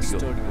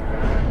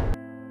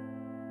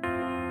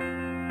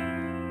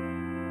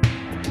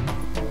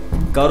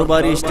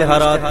कारोबारी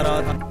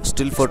इश्तिहारात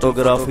स्टिल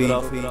फोटोग्राफी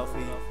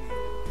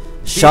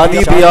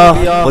शादी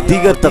ब्याह व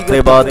दीगर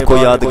तकरीबात को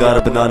यादगार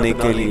बनाने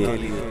के लिए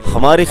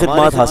हमारी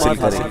खिदमत हासिल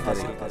करें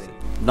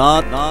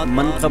नात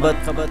मनकबत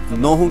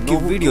नोहों की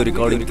वीडियो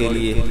रिकॉर्डिंग के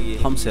लिए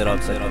हमसे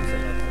राब्ता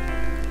करें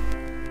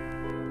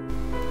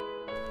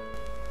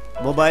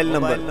मोबाइल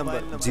नंबर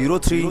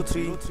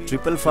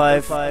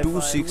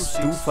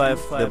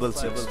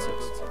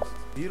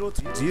 0355526256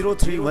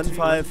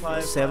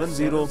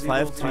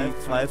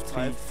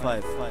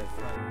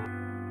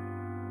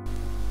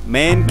 031570535355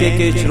 मेन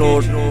केकेच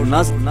रोड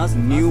नस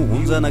न्यू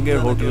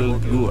हुंजानगर होटल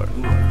लूअर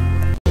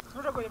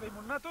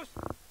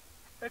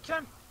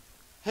एक्शन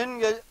हिन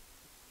ये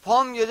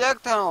फॉर्म ये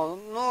देखता हूँ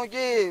नो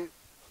ये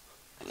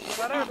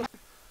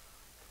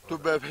तू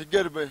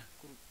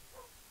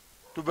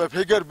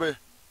बेफिक्र बे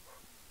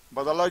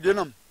बदला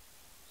गिनम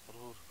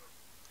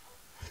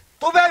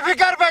तू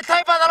बेफिक्र बैठा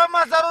है बदला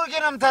मत जरूर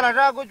गिनम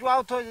थरा कुछ वाव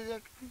तो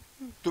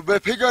तू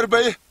बेफिक्र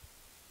बे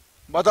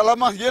बदला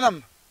मत गिनम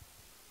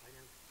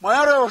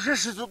मायारे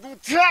ओशिश तू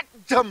ठीक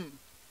जम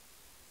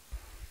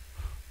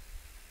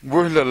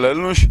बोला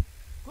ललनुश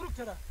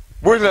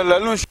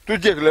तू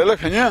जेक लल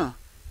खन्या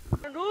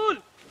रूल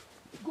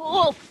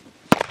गो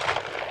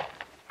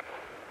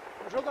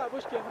Joga,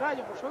 vos quebrar,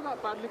 eu vou jogar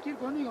para lequir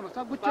comigo, não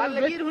sabe? Para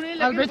lequir hoje,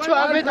 lequir.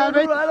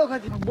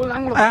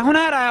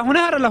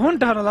 Hunar la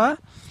hunta hala.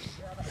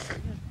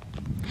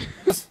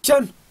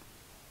 Chan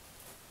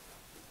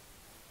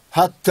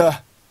حتى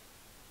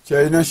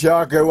شينا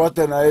شاك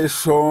وطن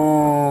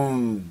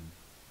عيشون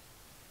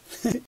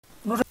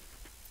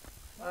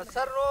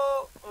sir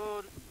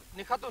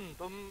निखातून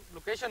तुम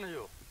लोकेशन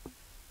जो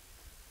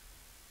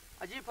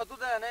अजी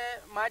फतुदा ने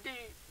माटी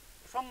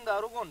सोंग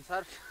दारुगोन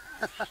सर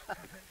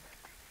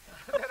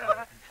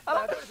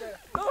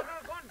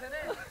कौन थे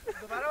ने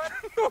दोबारा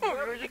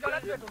रोजी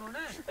गलत बैठो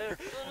ने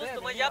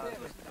तुम याद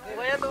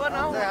वया तो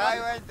ना हाय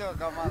वाई तो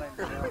कमाल है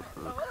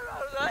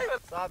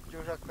साहब जो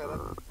सकता है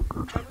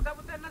फतुदा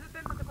बुते ना देते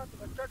ना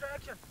फतुदा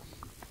एक्शन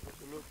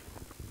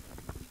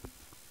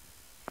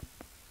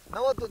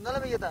नवो तो नला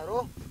में ये था रो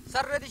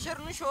सर रेडी शर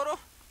नु शोरो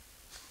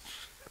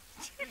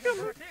ठीक है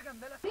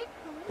अंदर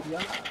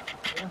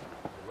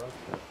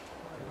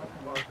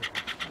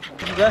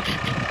या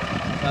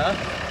हां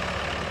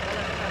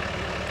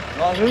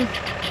लाजू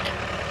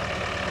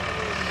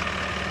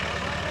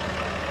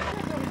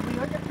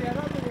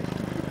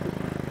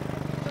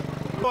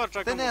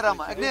तने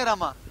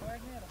रामा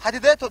हदी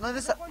दे तो न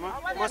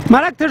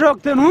मरक थे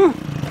रोकते नु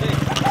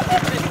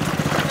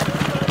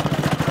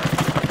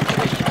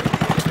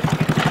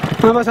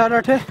हाँ बस आ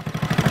रहे थे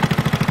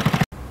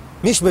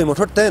मिश भाई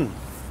मोटर टेन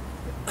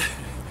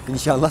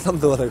इंशाल्लाह हम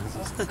दो वाला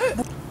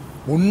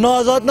मुन्ना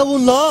आजाद ना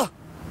बुनला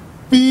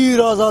पीर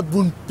आजाद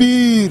बुन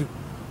पीर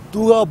तू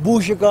आ बू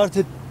शिकार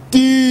थे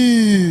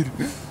तीर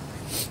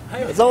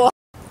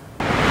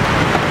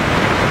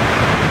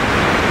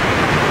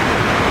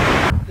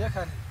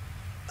देखा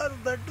और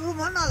बेडरूम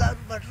है ना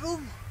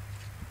बेडरूम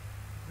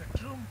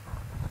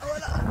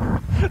वाला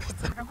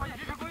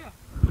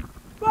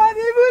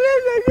पानी बोले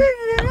लगे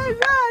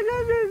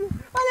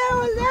अरे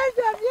वो ले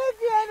जाके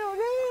पियानो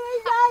नहीं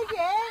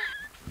जाके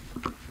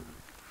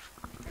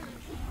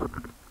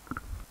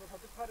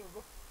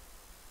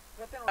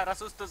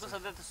रसूस तो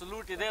सदे तो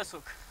सलूट दे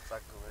सुख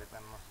सक वे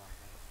तन मत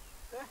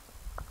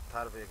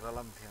थार पे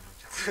गलम थे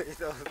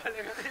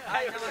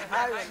आई तब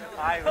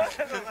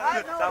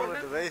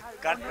तो भाई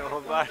काट हो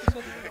बात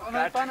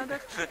पाना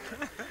देख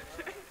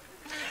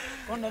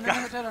कौन नहीं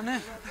मेरा ने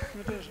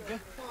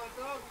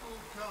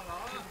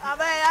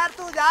अबे यार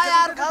तू जा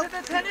यार को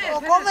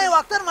में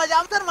वक्त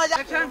मजा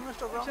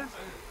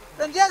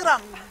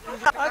तंजाग्राम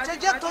अच्छा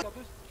जब तो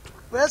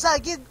वैसा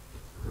कि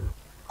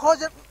खोज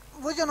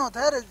वजन होता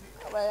है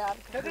अबे यार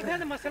थे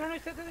मसला नहीं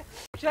थे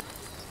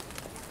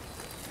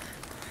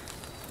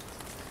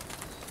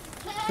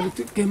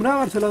कैमरा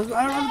और चला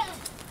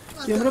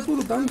कैमरा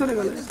पूरा काम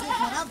करेगा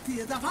खराब थी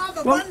दफा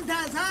बंद था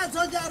सा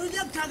सो जारू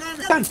जब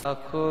ठगाना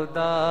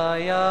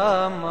खुदाया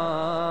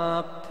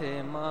माप थे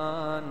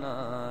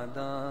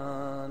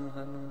मानादान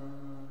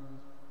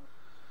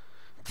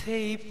थे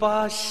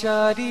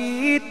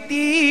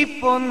पाशारीती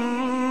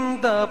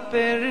पुंद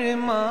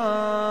पेरमाने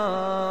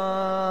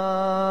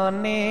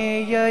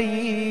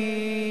यही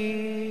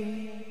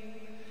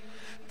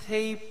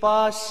थे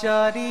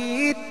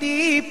पाशारीती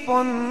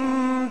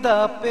पुंद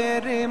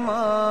पेरमाने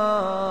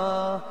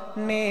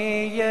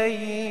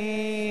यही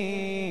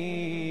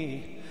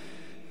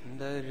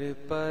दर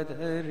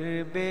पदर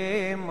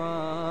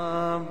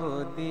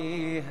बेमाबुदी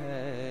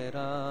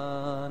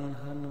हैरान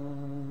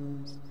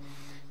हनूस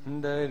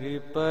दर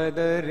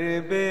पदर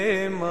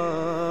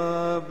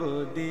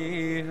बेमाबुदी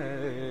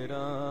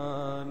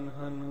हैरान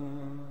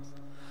हनूस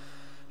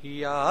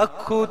या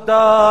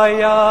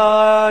खुदाया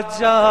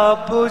जा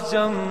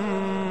बुजम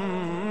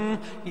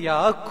या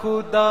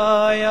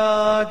खुदाया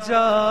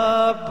जा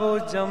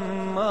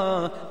बुजम्मा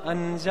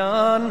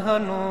अनजान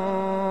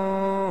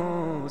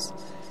हनूस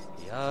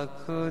या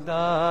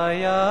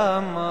खुदाया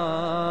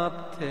माप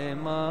थे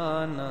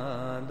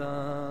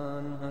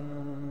मानादान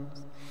हनूस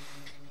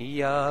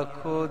या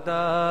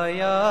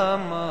खुदाया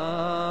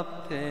माप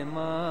थे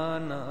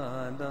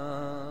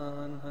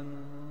मानादान हनूस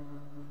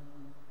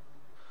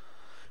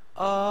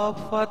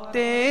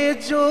आफते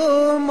जो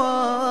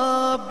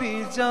माँ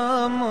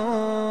बिजामोस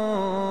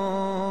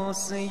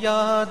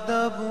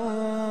यादबू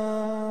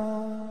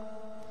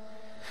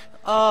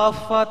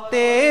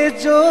आफते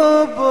जो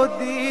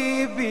बोदी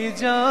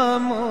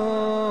बिजामोस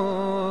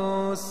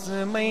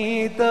मई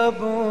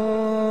दबून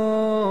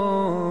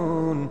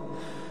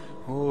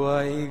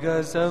हुआई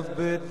गजब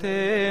थे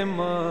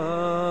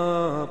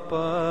माँ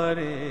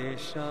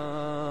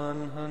परेशान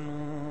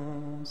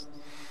हनूस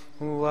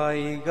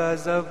हुआई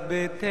गजब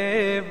थे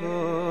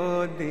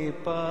बोदी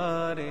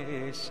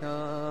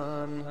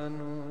परेशान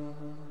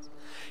हनूस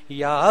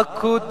या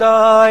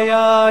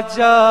खुदाया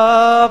जा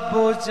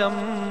बुजम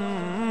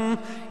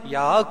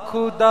या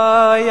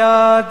खुदाया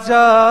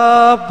जा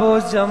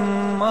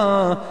बुजम्मा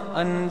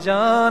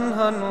अनजान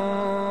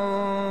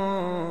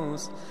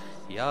हनूस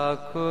या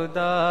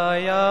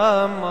खुदाया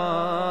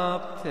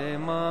माप थे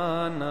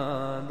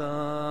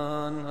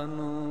मानादान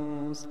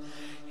हनूस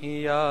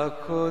या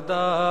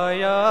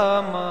खुदाया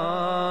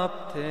माप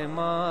थे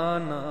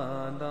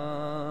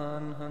मानादान